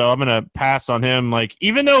out, so I'm going to pass on him. Like,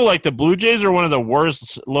 even though like the Blue Jays are one of the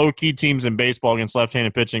worst low-key teams in baseball against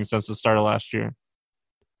left-handed pitching since the start of last year.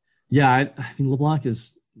 Yeah, I mean, LeBlanc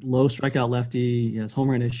is low strikeout lefty. He has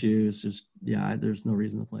home run issues. There's no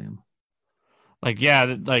reason to play him. Like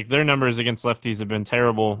their numbers against lefties have been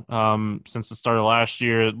terrible since the start of last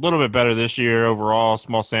year. A little bit better this year overall,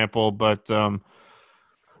 small sample, but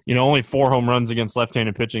only 4 home runs against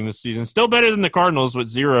left-handed pitching this season. Still better than the Cardinals with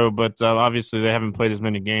 0, but obviously they haven't played as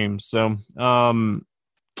many games. So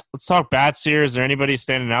let's talk bats here. Is there anybody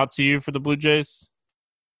standing out to you for the Blue Jays?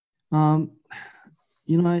 I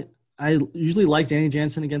usually like Danny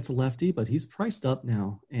Jansen against a lefty, but he's priced up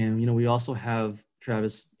now. And, we also have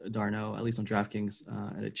Travis d'Arnaud, at least on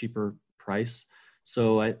DraftKings, at a cheaper price.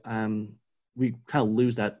 So we kind of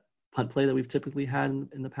lose that punt play that we've typically had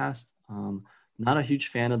in the past. Not a huge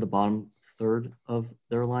fan of the bottom third of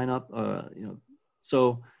their lineup.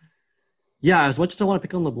 So yeah, as much as I want to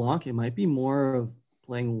pick on LeBlanc, it might be more of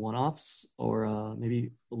playing one-offs or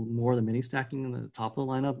maybe more of the mini stacking in the top of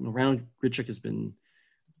the lineup. And Randal Grichuk has been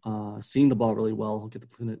seeing the ball really well. He'll get the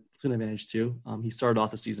platoon advantage too. He started off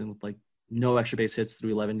the season with like no extra base hits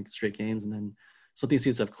through 11 straight games, and then something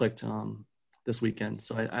seems to have clicked this weekend.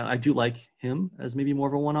 So I do like him as maybe more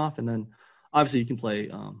of a one-off. And then obviously you can play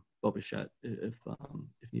Bo Bichette if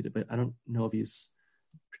needed, but I don't know if he's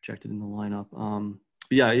projected in the lineup.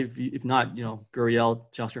 But yeah, if not, Gurriel,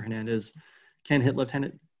 Teoscar Hernandez can hit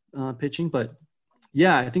left-handed pitching. But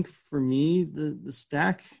yeah, I think for me, the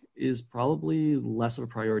stack is probably less of a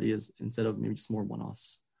priority instead of maybe just more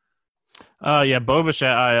one-offs. Bo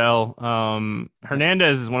Bichette IL.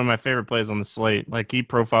 Hernandez is one of my favorite plays on the slate. Like he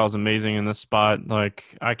profiles amazing in this spot. Like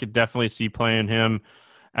I could definitely see playing him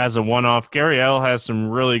as a one-off. Gurriel has some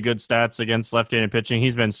really good stats against left-handed pitching.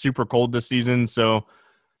 He's been super cold this season, so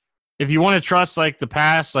if you want to trust like the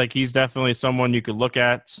pass, like he's definitely someone you could look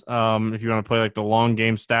at if you want to play like the long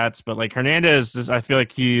game stats. But like Hernandez, I feel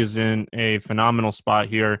like he is in a phenomenal spot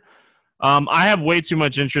here. I have way too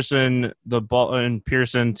much interest in in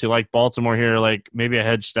Pearson to like Baltimore here, like maybe a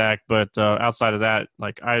hedge stack. But outside of that,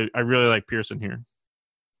 like I really like Pearson here.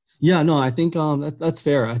 Yeah, no, I think that's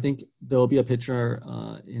fair. I think there'll be a pitcher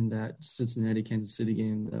in that Cincinnati-Kansas City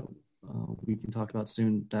game that we can talk about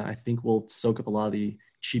soon that I think will soak up a lot of the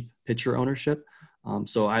cheap pitcher ownership.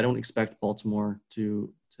 So I don't expect Baltimore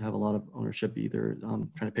to have a lot of ownership either.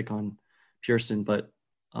 I'm trying to pick on Pearson, but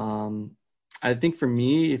I think for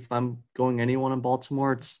me, if I'm going anyone in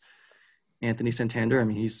Baltimore, it's Anthony Santander. I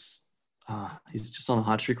mean, he's just on a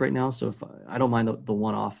hot streak right now. So if I don't mind the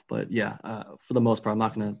one-off, but yeah, for the most part, I'm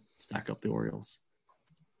not going to stack up the Orioles.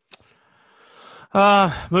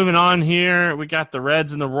 Moving on here, we got the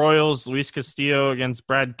Reds and the Royals. Luis Castillo against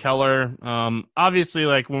Brad Keller. Obviously,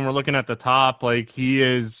 like when we're looking at the top, like he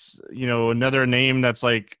is, another name that's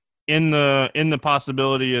like in the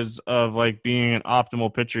possibility of like being an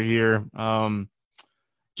optimal pitcher here.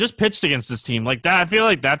 Just pitched against this team like that. I feel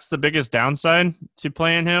like that's the biggest downside to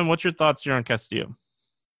playing him. What's your thoughts here on Castillo?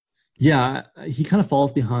 Yeah, he kind of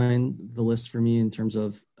falls behind the list for me in terms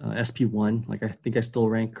of SP1. Like I think I still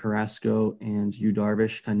rank Carrasco and Yu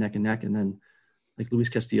Darvish kind of neck and neck, and then like Luis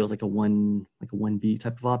Castillo is like a 1B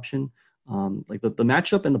type of option. Like the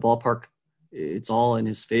matchup in the ballpark, it's all in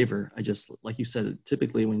his favor. I just, like you said,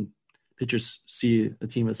 typically when pitchers see a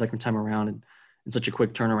team a second time around and in such a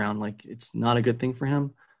quick turnaround, like it's not a good thing for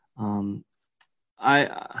him.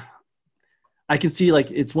 I can see like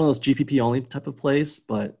it's one of those GPP only type of plays,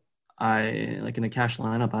 but I like in a cash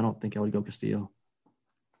lineup, I don't think I would go Castillo.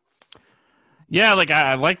 Yeah, like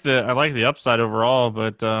I like the upside overall,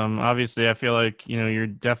 but obviously I feel like you're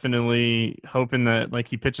definitely hoping that like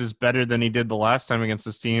he pitches better than he did the last time against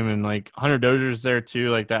this team, and like Hunter Dozier's there too.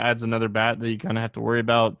 Like that adds another bat that you kind of have to worry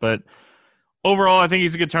about. But overall, I think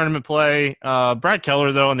he's a good tournament play. Brad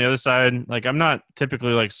Keller though on the other side, like I'm not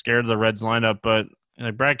typically like scared of the Reds lineup, but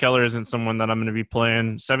like Brad Keller isn't someone that I'm going to be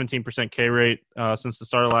playing. 17% K rate since the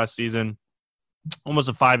start of last season, almost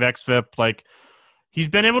a 5x FIP. Like he's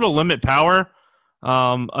been able to limit power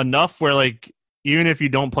enough where like even if you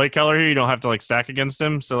don't play Keller here, you don't have to like stack against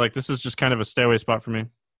him. So like this is just kind of a stay away spot for me.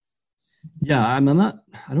 Yeah, I don't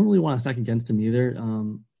really want to stack against him either.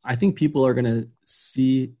 I think people are going to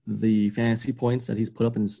see the fantasy points that he's put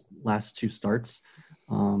up in his last two starts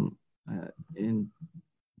and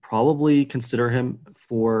probably consider him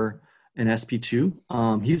for an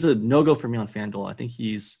SP2. He's a no-go for me on FanDuel. I think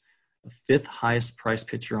he's the fifth highest priced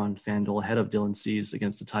pitcher on FanDuel ahead of Dylan Cease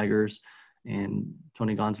against the Tigers and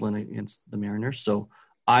Tony Gonsolin against the Mariners. So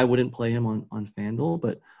I wouldn't play him on FanDuel,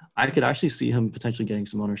 but I could actually see him potentially getting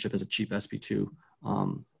some ownership as a cheap SP2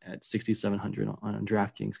 at 6,700 on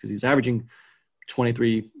DraftKings because he's averaging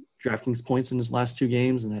 23 DraftKings points in his last two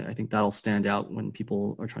games, and I think that'll stand out when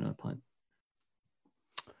people are trying to punt.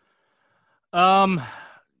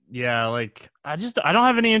 Yeah, like I don't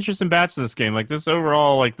have any interest in bats in this game. Like this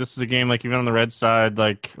overall, like this is a game like even on the Red side,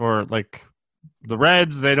 like or like the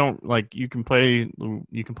Reds, they don't like you can play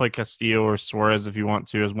Castillo or Suarez if you want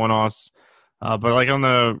to as one-offs. But like on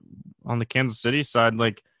the Kansas City side,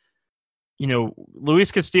 like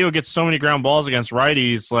Luis Castillo gets so many ground balls against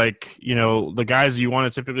righties. Like the guys you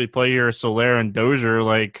want to typically play here are Soler and Dozier.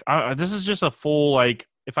 Like this is just a full like.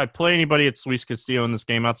 If I play anybody, it's Luis Castillo in this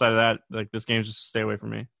game. Outside of that, like this game's just a stay away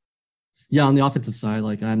from me. Yeah, on the offensive side,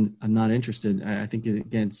 like I'm not interested. I think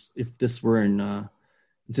again, if this were in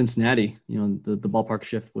Cincinnati, the ballpark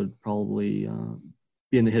shift would probably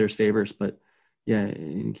be in the hitter's favors. But yeah,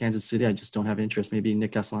 in Kansas City, I just don't have interest. Maybe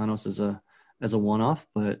Nick Castellanos as a one-off,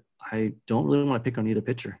 but I don't really want to pick on either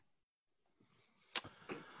pitcher.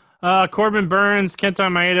 Corbin Burnes, Kenta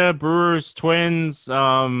Maeda, Brewers, Twins.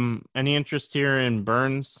 Any interest here in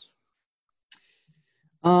Burnes?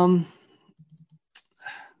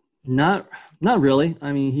 Not really.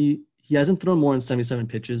 I mean, he hasn't thrown more than 77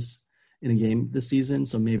 pitches in a game this season,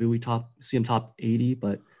 so maybe we see him top 80,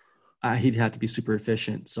 but he'd have to be super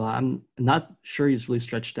efficient. So I'm not sure he's really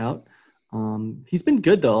stretched out. He's been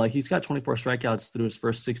good though. Like he's got 24 strikeouts through his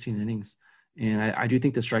first 16 innings. And I do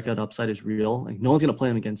think the strikeout upside is real. Like no one's going to play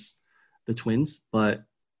him against the Twins, but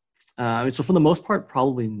so for the most part,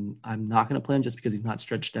 probably I'm not going to play him just because he's not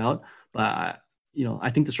stretched out. But I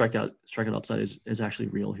think the strikeout upside is actually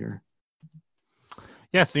real here.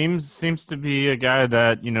 Yeah, seems to be a guy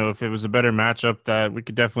that if it was a better matchup that we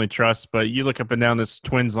could definitely trust. But you look up and down this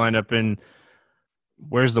Twins lineup and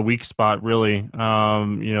where's the weak spot really?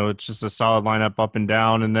 It's just a solid lineup up and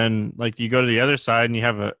down. And then like you go to the other side and you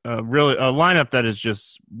have a lineup that is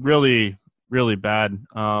just really, really bad.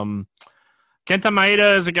 Kenta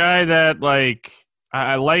Maeda is a guy that like,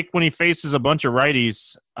 I like when he faces a bunch of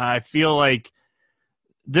righties. I feel like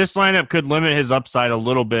this lineup could limit his upside a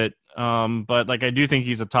little bit. But like, I do think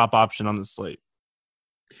he's a top option on the slate.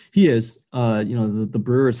 He is, the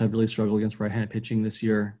Brewers have really struggled against right-handed pitching this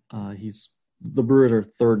year. The Brewers are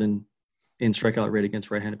third in strikeout rate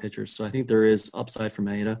against right-handed pitchers. So I think there is upside for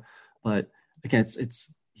Maeda, but again,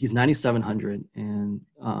 he's 9,700 and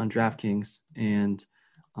on DraftKings and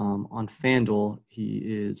on FanDuel he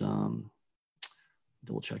is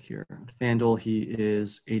double check here. FanDuel, he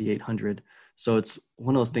is 8,800. So it's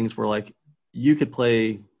one of those things where like you could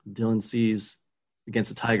play Dylan Cease against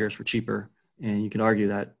the Tigers for cheaper, and you could argue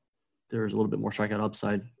that there's a little bit more strikeout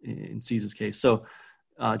upside in Cease's case. So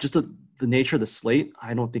just the nature of the slate,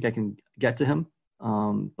 I don't think I can get to him.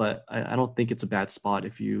 But I don't think it's a bad spot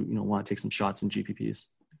if you want to take some shots in GPPs.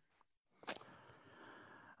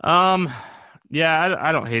 Yeah,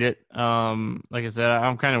 I don't hate it. Like I said,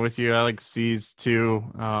 I'm kind of with you. I like Cease too.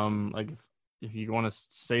 Like if you want to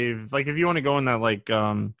save, like if you want to go in that like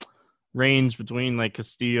range between like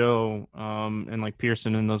Castillo and like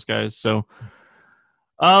Pearson and those guys. So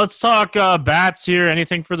let's talk bats here.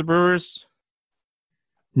 Anything for the Brewers?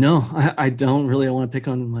 No, I don't really want to pick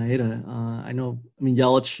on Maeda. I mean,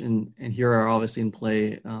 Yelich and Hira are obviously in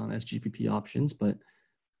play as GPP options, but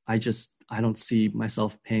I don't see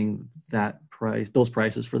myself paying those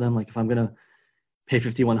prices for them. Like if I'm going to pay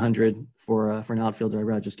 5,100 for an outfielder, I'd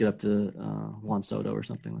rather just get up to Juan Soto or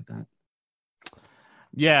something like that.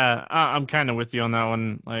 Yeah, I'm kind of with you on that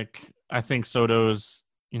one. Like I think Soto's,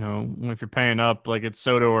 if you're paying up, like it's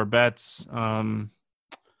Soto or Betts,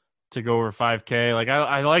 to go over 5K. Like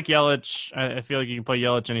I like Yelich. I feel like you can play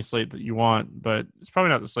Yelich any slate that you want, but it's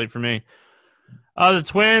probably not the slate for me. The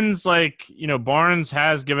Twins, like, Barnes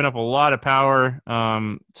has given up a lot of power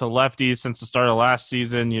to lefties since the start of last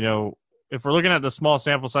season. If we're looking at the small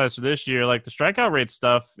sample size for this year, like the strikeout rate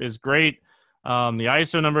stuff is great. The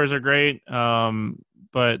ISO numbers are great.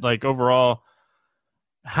 But like overall,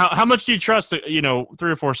 how much do you trust, 3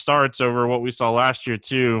 or 4 starts over what we saw last year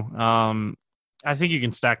too? I think you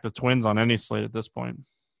can stack the Twins on any slate at this point.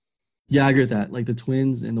 Yeah, I agree with that. Like the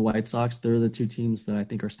Twins and the White Sox, they're the 2 teams that I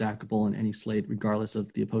think are stackable on any slate, regardless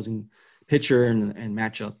of the opposing pitcher and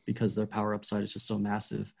matchup, because their power upside is just so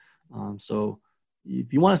massive. So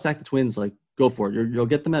if you want to stack the Twins, like go for it. You'll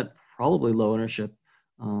get them at probably low ownership.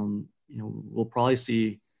 We'll probably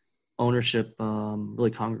see ownership really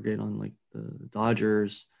congregate on like the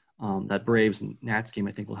Dodgers. That Braves and Nats game,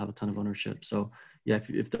 I think, will have a ton of ownership. So yeah,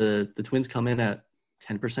 if the Twins come in at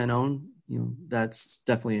 10% owned, that's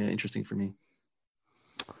definitely interesting for me.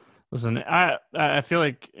 Listen, I feel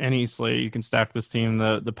like any slate you can stack this team.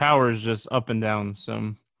 The power is just up and down.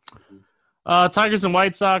 So, Tigers and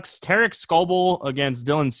White Sox. Tarek Skubal against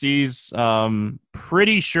Dylan Cease.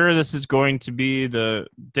 Pretty sure this is going to be the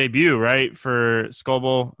debut, right, for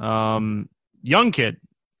Skubal. Young kid,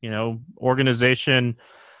 organization.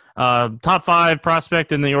 Top 5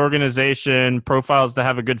 prospect in the organization, profiles to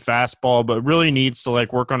have a good fastball, but really needs to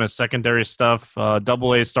like work on his secondary stuff.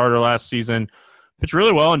 AA starter last season, pitched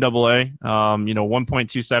really well in AA. 1.27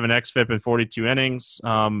 xFIP in 42 innings,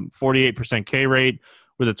 48% K rate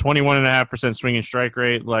with a 21.5% swinging strike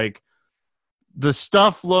rate. Like the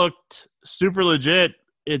stuff looked super legit.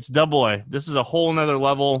 It's AA. This is a whole nother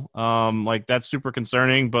level. Like that's super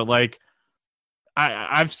concerning, but like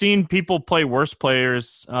I've seen people play worse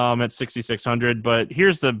players at 6,600, but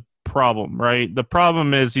here's the problem, right? The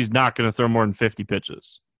problem is he's not going to throw more than 50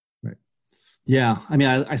 pitches. Right. Yeah. I mean,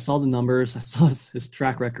 I saw the numbers. I saw his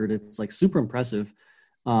track record. It's like super impressive.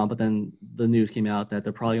 But then the news came out that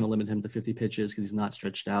they're probably going to limit him to 50 pitches because he's not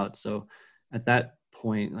stretched out. So at that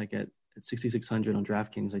point, like at 6,600 on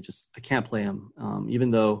DraftKings, I can't play him.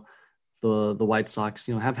 Even though the White Sox,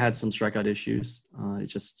 have had some strikeout issues.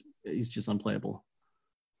 He's just unplayable.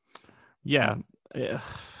 Yeah.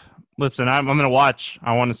 Listen, I'm going to watch.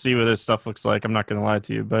 I want to see what this stuff looks like. I'm not going to lie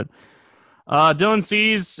to you, but Dylan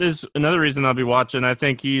Cease is another reason I'll be watching. I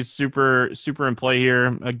think he's super, super in play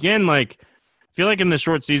here. Again, like I feel like in the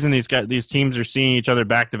short season, these teams are seeing each other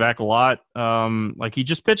back to back a lot. Like he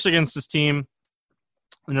just pitched against this team,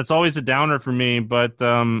 and it's always a downer for me, but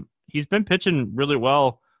he's been pitching really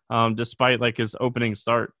well despite like his opening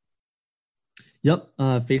start. Yep,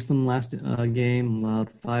 faced them last game, allowed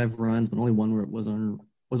 5 runs, but only 1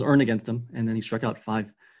 was earned against him, and then he struck out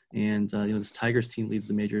 5. And this Tigers team leads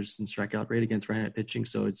the majors in strikeout rate against right-handed pitching,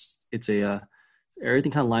 so it's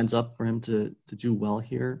everything kind of lines up for him to do well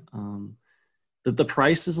here. The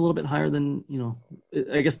price is a little bit higher than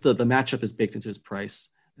I guess the matchup is baked into his price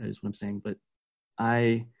is what I'm saying, but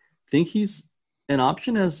I think he's an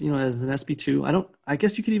option as as an SP2. I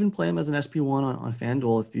guess you could even play him as an SP1 on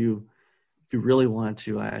FanDuel if you really wanted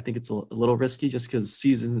to. I think it's a little risky just because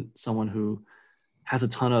Cease isn't someone who has a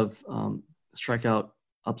ton of strikeout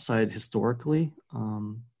upside historically.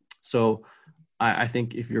 So I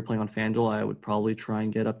think if you're playing on FanDuel, I would probably try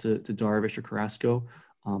and get up to Darvish or Carrasco.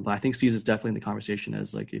 But I think Cease is definitely in the conversation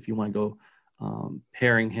as like if you want to go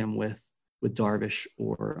pairing him with Darvish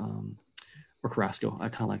or Carrasco. I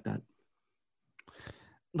kind of like that.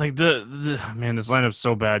 like the man, this lineup's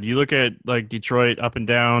so bad. You look at like Detroit up and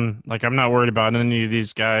down. Like I'm not worried about any of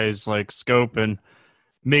these guys like Scope and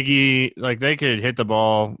Miggy. Like they could hit the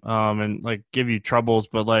ball and like give you troubles,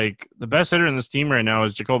 but like the best hitter in this team right now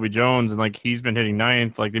is Jacoby Jones, and like he's been hitting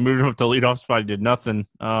ninth. Like they moved him up to leadoff spot, he did nothing.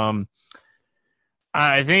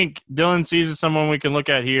 I think Dylan Cease is someone we can look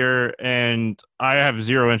at here, and I have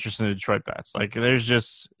zero interest in the Detroit bats. Like there's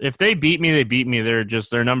just if they beat me, they beat me. They're just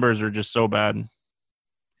their numbers are just so bad.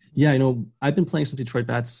 Yeah, I've been playing some Detroit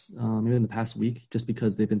bats maybe in the past week just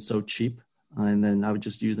because they've been so cheap, and then I would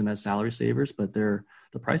just use them as salary savers. But the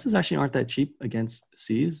prices actually aren't that cheap against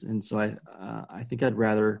C's, and so I think I'd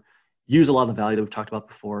rather use a lot of the value that we've talked about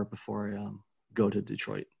before I go to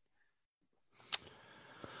Detroit.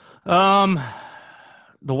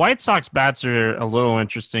 The White Sox bats are a little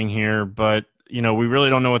interesting here, but we really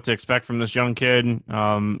don't know what to expect from this young kid.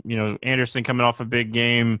 Anderson coming off a big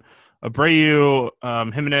game. Abreu,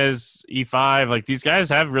 Jimenez, E5, like these guys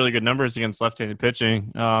have really good numbers against left-handed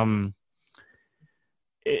pitching.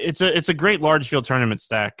 It's a great large field tournament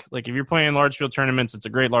stack. Like if you're playing large field tournaments, it's a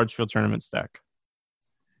great large field tournament stack.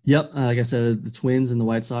 Yep, like I said, the Twins and the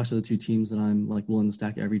White Sox are the two teams that I'm like willing to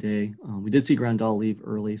stack every day. We did see Grandal leave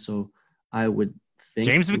early, so I would think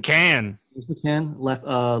James McCann,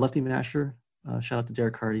 lefty masher. Shout out to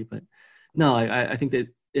Derek Hardy, but no, I think that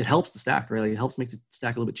it helps the stack, right? Like it helps make the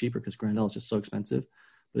stack a little bit cheaper because Grandal is just so expensive.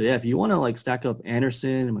 But yeah, if you want to like stack up Anderson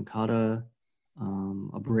and Moncada,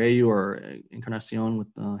 Abreu or Encarnacion with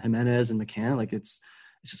Jimenez and McCann, like it's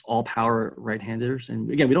just all power right-handers. And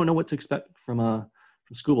again, we don't know what to expect from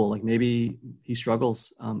Skubal. Like maybe he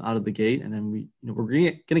struggles out of the gate, and then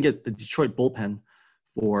we're gonna get the Detroit bullpen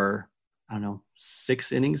for I don't know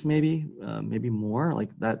 6 innings, maybe more.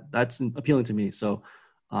 Like that's appealing to me. So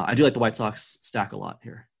I do like the White Sox stack a lot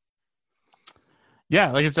here.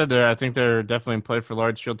 Yeah, like I said, I think they're definitely in play for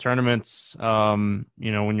large field tournaments. When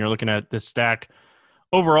you're looking at this stack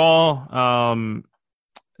overall,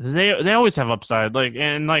 they always have upside, like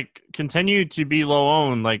and like continue to be low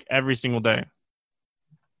owned like every single day.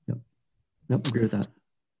 Yep, agree with that.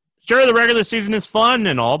 Sure, the regular season is fun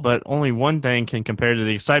and all, but only one thing can compare to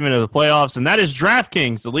the excitement of the playoffs, and that is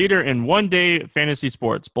DraftKings, the leader in one-day fantasy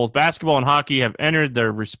sports. Both basketball and hockey have entered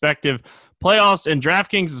their respective playoffs, and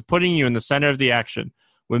DraftKings is putting you in the center of the action.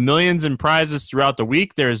 With millions in prizes throughout the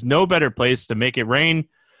week, there is no better place to make it rain.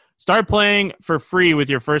 Start playing for free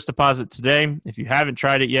with your first deposit today. If you haven't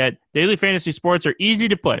tried it yet, daily fantasy sports are easy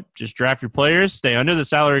to play. Just draft your players, stay under the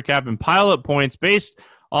salary cap, and pile up points based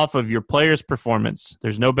off of your player's performance.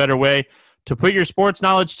 There's no better way to put your sports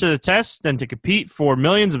knowledge to the test than to compete for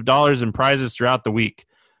millions of dollars in prizes throughout the week.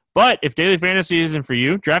 But if daily fantasy isn't for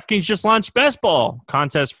you, DraftKings just launched Best Ball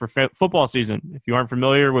contest for football season. If you aren't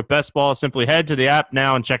familiar with Best Ball, simply head to the app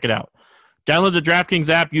now and check it out. Download the DraftKings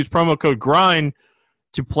app, use promo code GRIND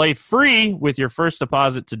to play free with your first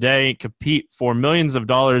deposit today. Compete for millions of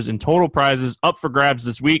dollars in total prizes up for grabs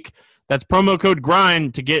this week. That's promo code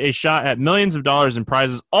GRIND to get a shot at millions of dollars in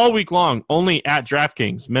prizes all week long, only at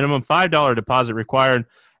DraftKings. Minimum $5 deposit required.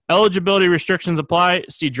 Eligibility restrictions apply.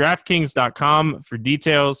 See DraftKings.com for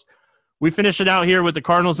details. We finish it out here with the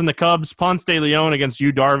Cardinals and the Cubs. Ponce de Leon against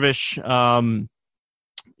Yu Darvish. I'm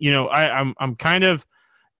kind of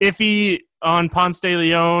iffy on Ponce de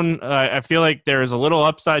Leon. I feel like there is a little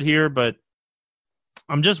upside here, but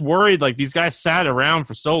I'm just worried. Like these guys sat around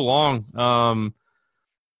for so long.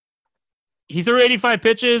 He threw 85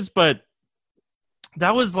 pitches, but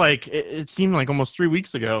that was like it seemed like almost 3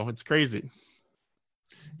 weeks ago. It's crazy.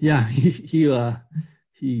 Yeah, he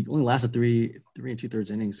only lasted three and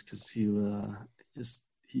 2/3 innings because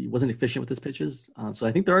he wasn't efficient with his pitches. So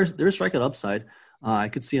I think there is strikeout upside. I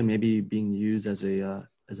could see him maybe being used as an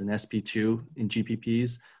SP2 in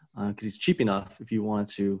GPPs because he's cheap enough if you wanted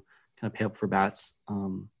to kind of pay up for bats.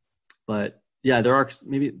 But yeah, there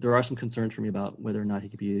are some concerns for me about whether or not he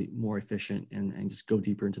could be more efficient and just go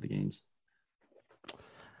deeper into the games.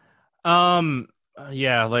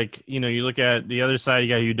 Yeah, like, you look at the other side, you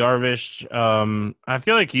got Yu Darvish. I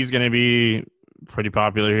feel like he's going to be pretty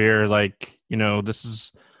popular here. Like, this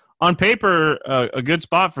is on paper a good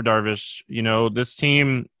spot for Darvish. This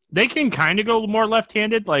team, they can kind of go more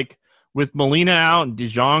left-handed, like with Molina out and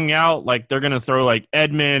DeJong out, like they're going to throw like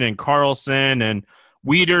Edman and Carlson and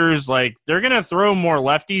Wieters. Like they're going to throw more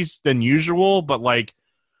lefties than usual, but like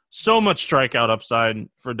so much strikeout upside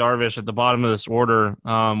for Darvish at the bottom of this order.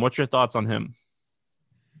 What's your thoughts on him?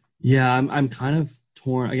 Yeah, I'm kind of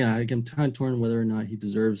torn. Again, I'm kind of torn whether or not he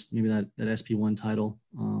deserves maybe that SP1 title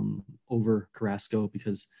over Carrasco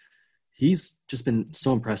because he's just been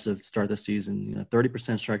so impressive to start this season. 30%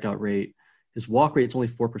 strikeout rate. His walk rate is only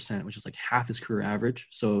 4%, which is like half his career average.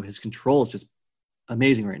 So his control is just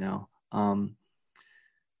amazing right now.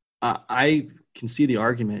 I can see the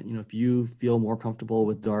argument. If you feel more comfortable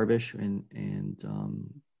with Darvish and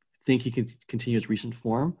think he can continue his recent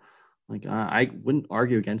form, like I wouldn't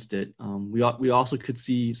argue against it. We also could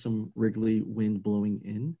see some Wrigley wind blowing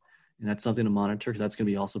in, and that's something to monitor because that's going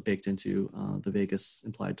to be also baked into the Vegas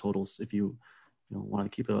implied totals if you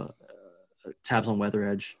want to keep a tabs on weather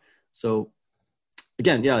edge. So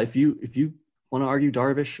again, yeah, if you want to argue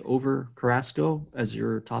Darvish over Carrasco as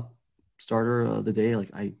your top starter of the day,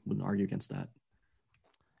 like I wouldn't argue against that.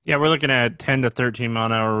 Yeah, we're looking at 10 to 13 mile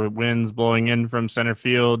an hour winds blowing in from center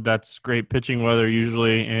field. That's great pitching weather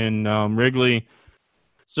usually in Wrigley.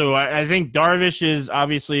 So I think Darvish is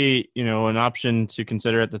obviously, an option to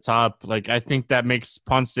consider at the top. Like, I think that makes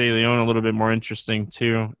Ponce de Leon a little bit more interesting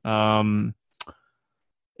too.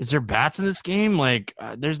 Is there bats in this game? Like,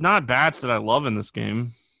 there's not bats that I love in this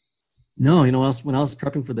game. No, when I was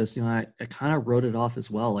prepping for this, I kind of wrote it off as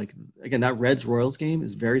well. Like, again, that Reds-Royals game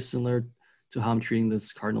is very similar to how I'm treating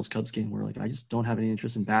this Cardinals-Cubs game, where like I just don't have any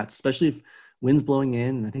interest in bats, especially if wind's blowing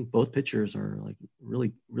in, and I think both pitchers are like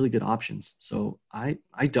really, really good options. So I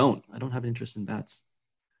don't have an interest in bats.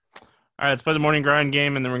 All right, let's play the morning grind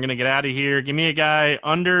game, and then we're going to get out of here. Give me a guy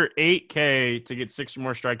under 8K to get 6 or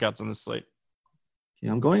more strikeouts on this slate.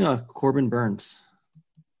 Yeah, I'm going Corbin Burns.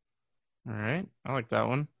 All right, I like that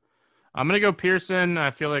one. I'm going to go Pearson.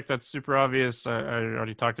 I feel like that's super obvious. I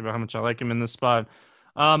already talked about how much I like him in this spot.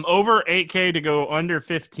 Over 8K to go under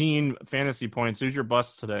 15 fantasy points. Who's your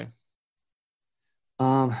bust today?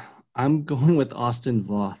 I'm going with Austin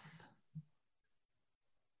Voth.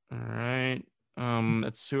 All right.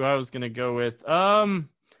 That's who I was going to go with.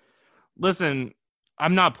 Listen,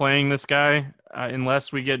 I'm not playing this guy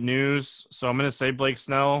unless we get news. So I'm going to say Blake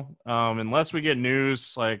Snell. Unless we get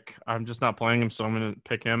news, like I'm just not playing him. So I'm going to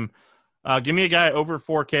pick him. Give me a guy over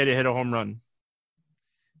 4K to hit a home run.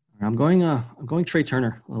 I'm going Trey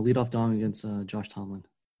Turner. I'll lead off dong against Josh Tomlin.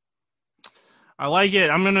 I like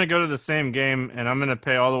it. I'm going to go to the same game, and I'm going to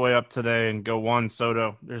pay all the way up today and go Juan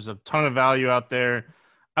Soto. There's a ton of value out there.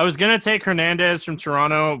 I was going to take Hernandez from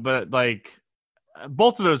Toronto, but like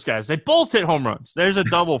both of those guys, they both hit home runs. There's a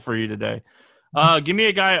double for you today. Give me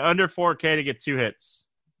a guy under 4K to get 2 hits.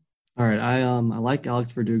 All right. I like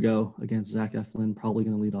Alex Verdugo against Zach Eflin. Probably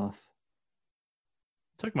going to lead off.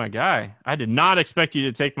 Took my guy. I did not expect you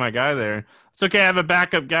to take my guy there. It's okay. I have a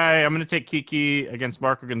backup guy. I'm going to take Kiki against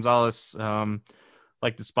Marco Gonzalez.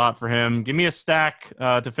 Like the spot for him. Give me a stack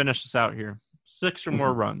to finish this out here. 6 or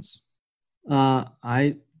more runs.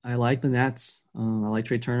 I like the Nats. I like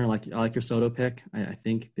Trey Turner. I like your Soto pick. I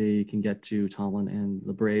think they can get to Tomlin and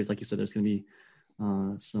the Braves. Like you said, there's going to be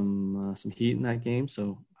some heat in that game.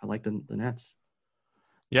 So I like the Nats.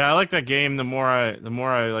 Yeah, I like that game. The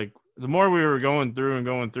more we were going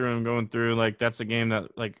through, like that's a game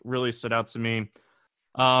that like really stood out to me.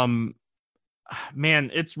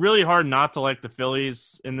 Man, it's really hard not to like the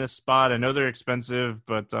Phillies in this spot. I know they're expensive,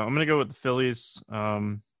 but I'm going to go with the Phillies.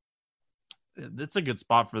 It's a good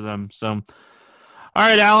spot for them. So, all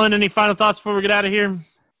right, Alan, any final thoughts before we get out of here?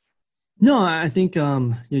 No, I think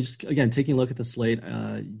just again taking a look at the slate,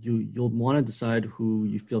 you'll want to decide who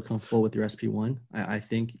you feel comfortable with your SP1. I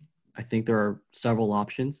think there are several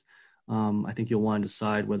options. I think you'll want to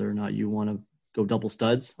decide whether or not you want to go double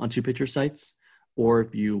studs on 2 pitcher sites, or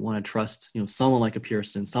if you want to trust, someone like a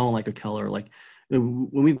Pearson, someone like a Keller. Like when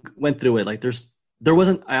we went through it, like there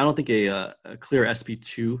wasn't, I don't think a clear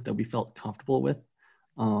SP2 that we felt comfortable with.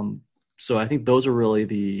 So I think those are really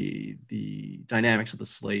the dynamics of the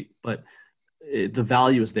slate, but the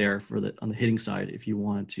value is there on the hitting side if you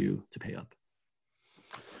wanted to pay up.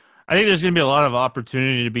 I think there's going to be a lot of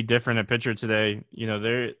opportunity to be different at pitcher today.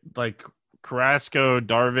 They're like Carrasco,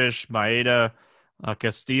 Darvish, Maeda,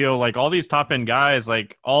 Castillo, like all these top end guys,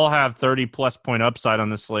 like all have 30+ point upside on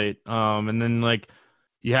the slate. And then like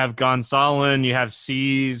you have Gonsolin, you have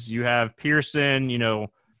Cease, you have Pearson,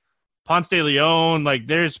 Ponce de Leon. Like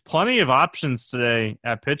there's plenty of options today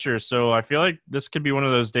at pitcher. So I feel like this could be one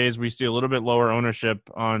of those days we see a little bit lower ownership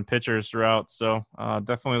on pitchers throughout. So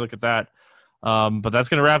definitely look at that. But that's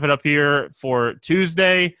going to wrap it up here for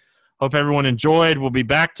Tuesday. Hope everyone enjoyed. We'll be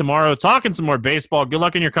back tomorrow talking some more baseball. Good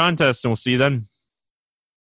luck in your contest, and we'll see you then.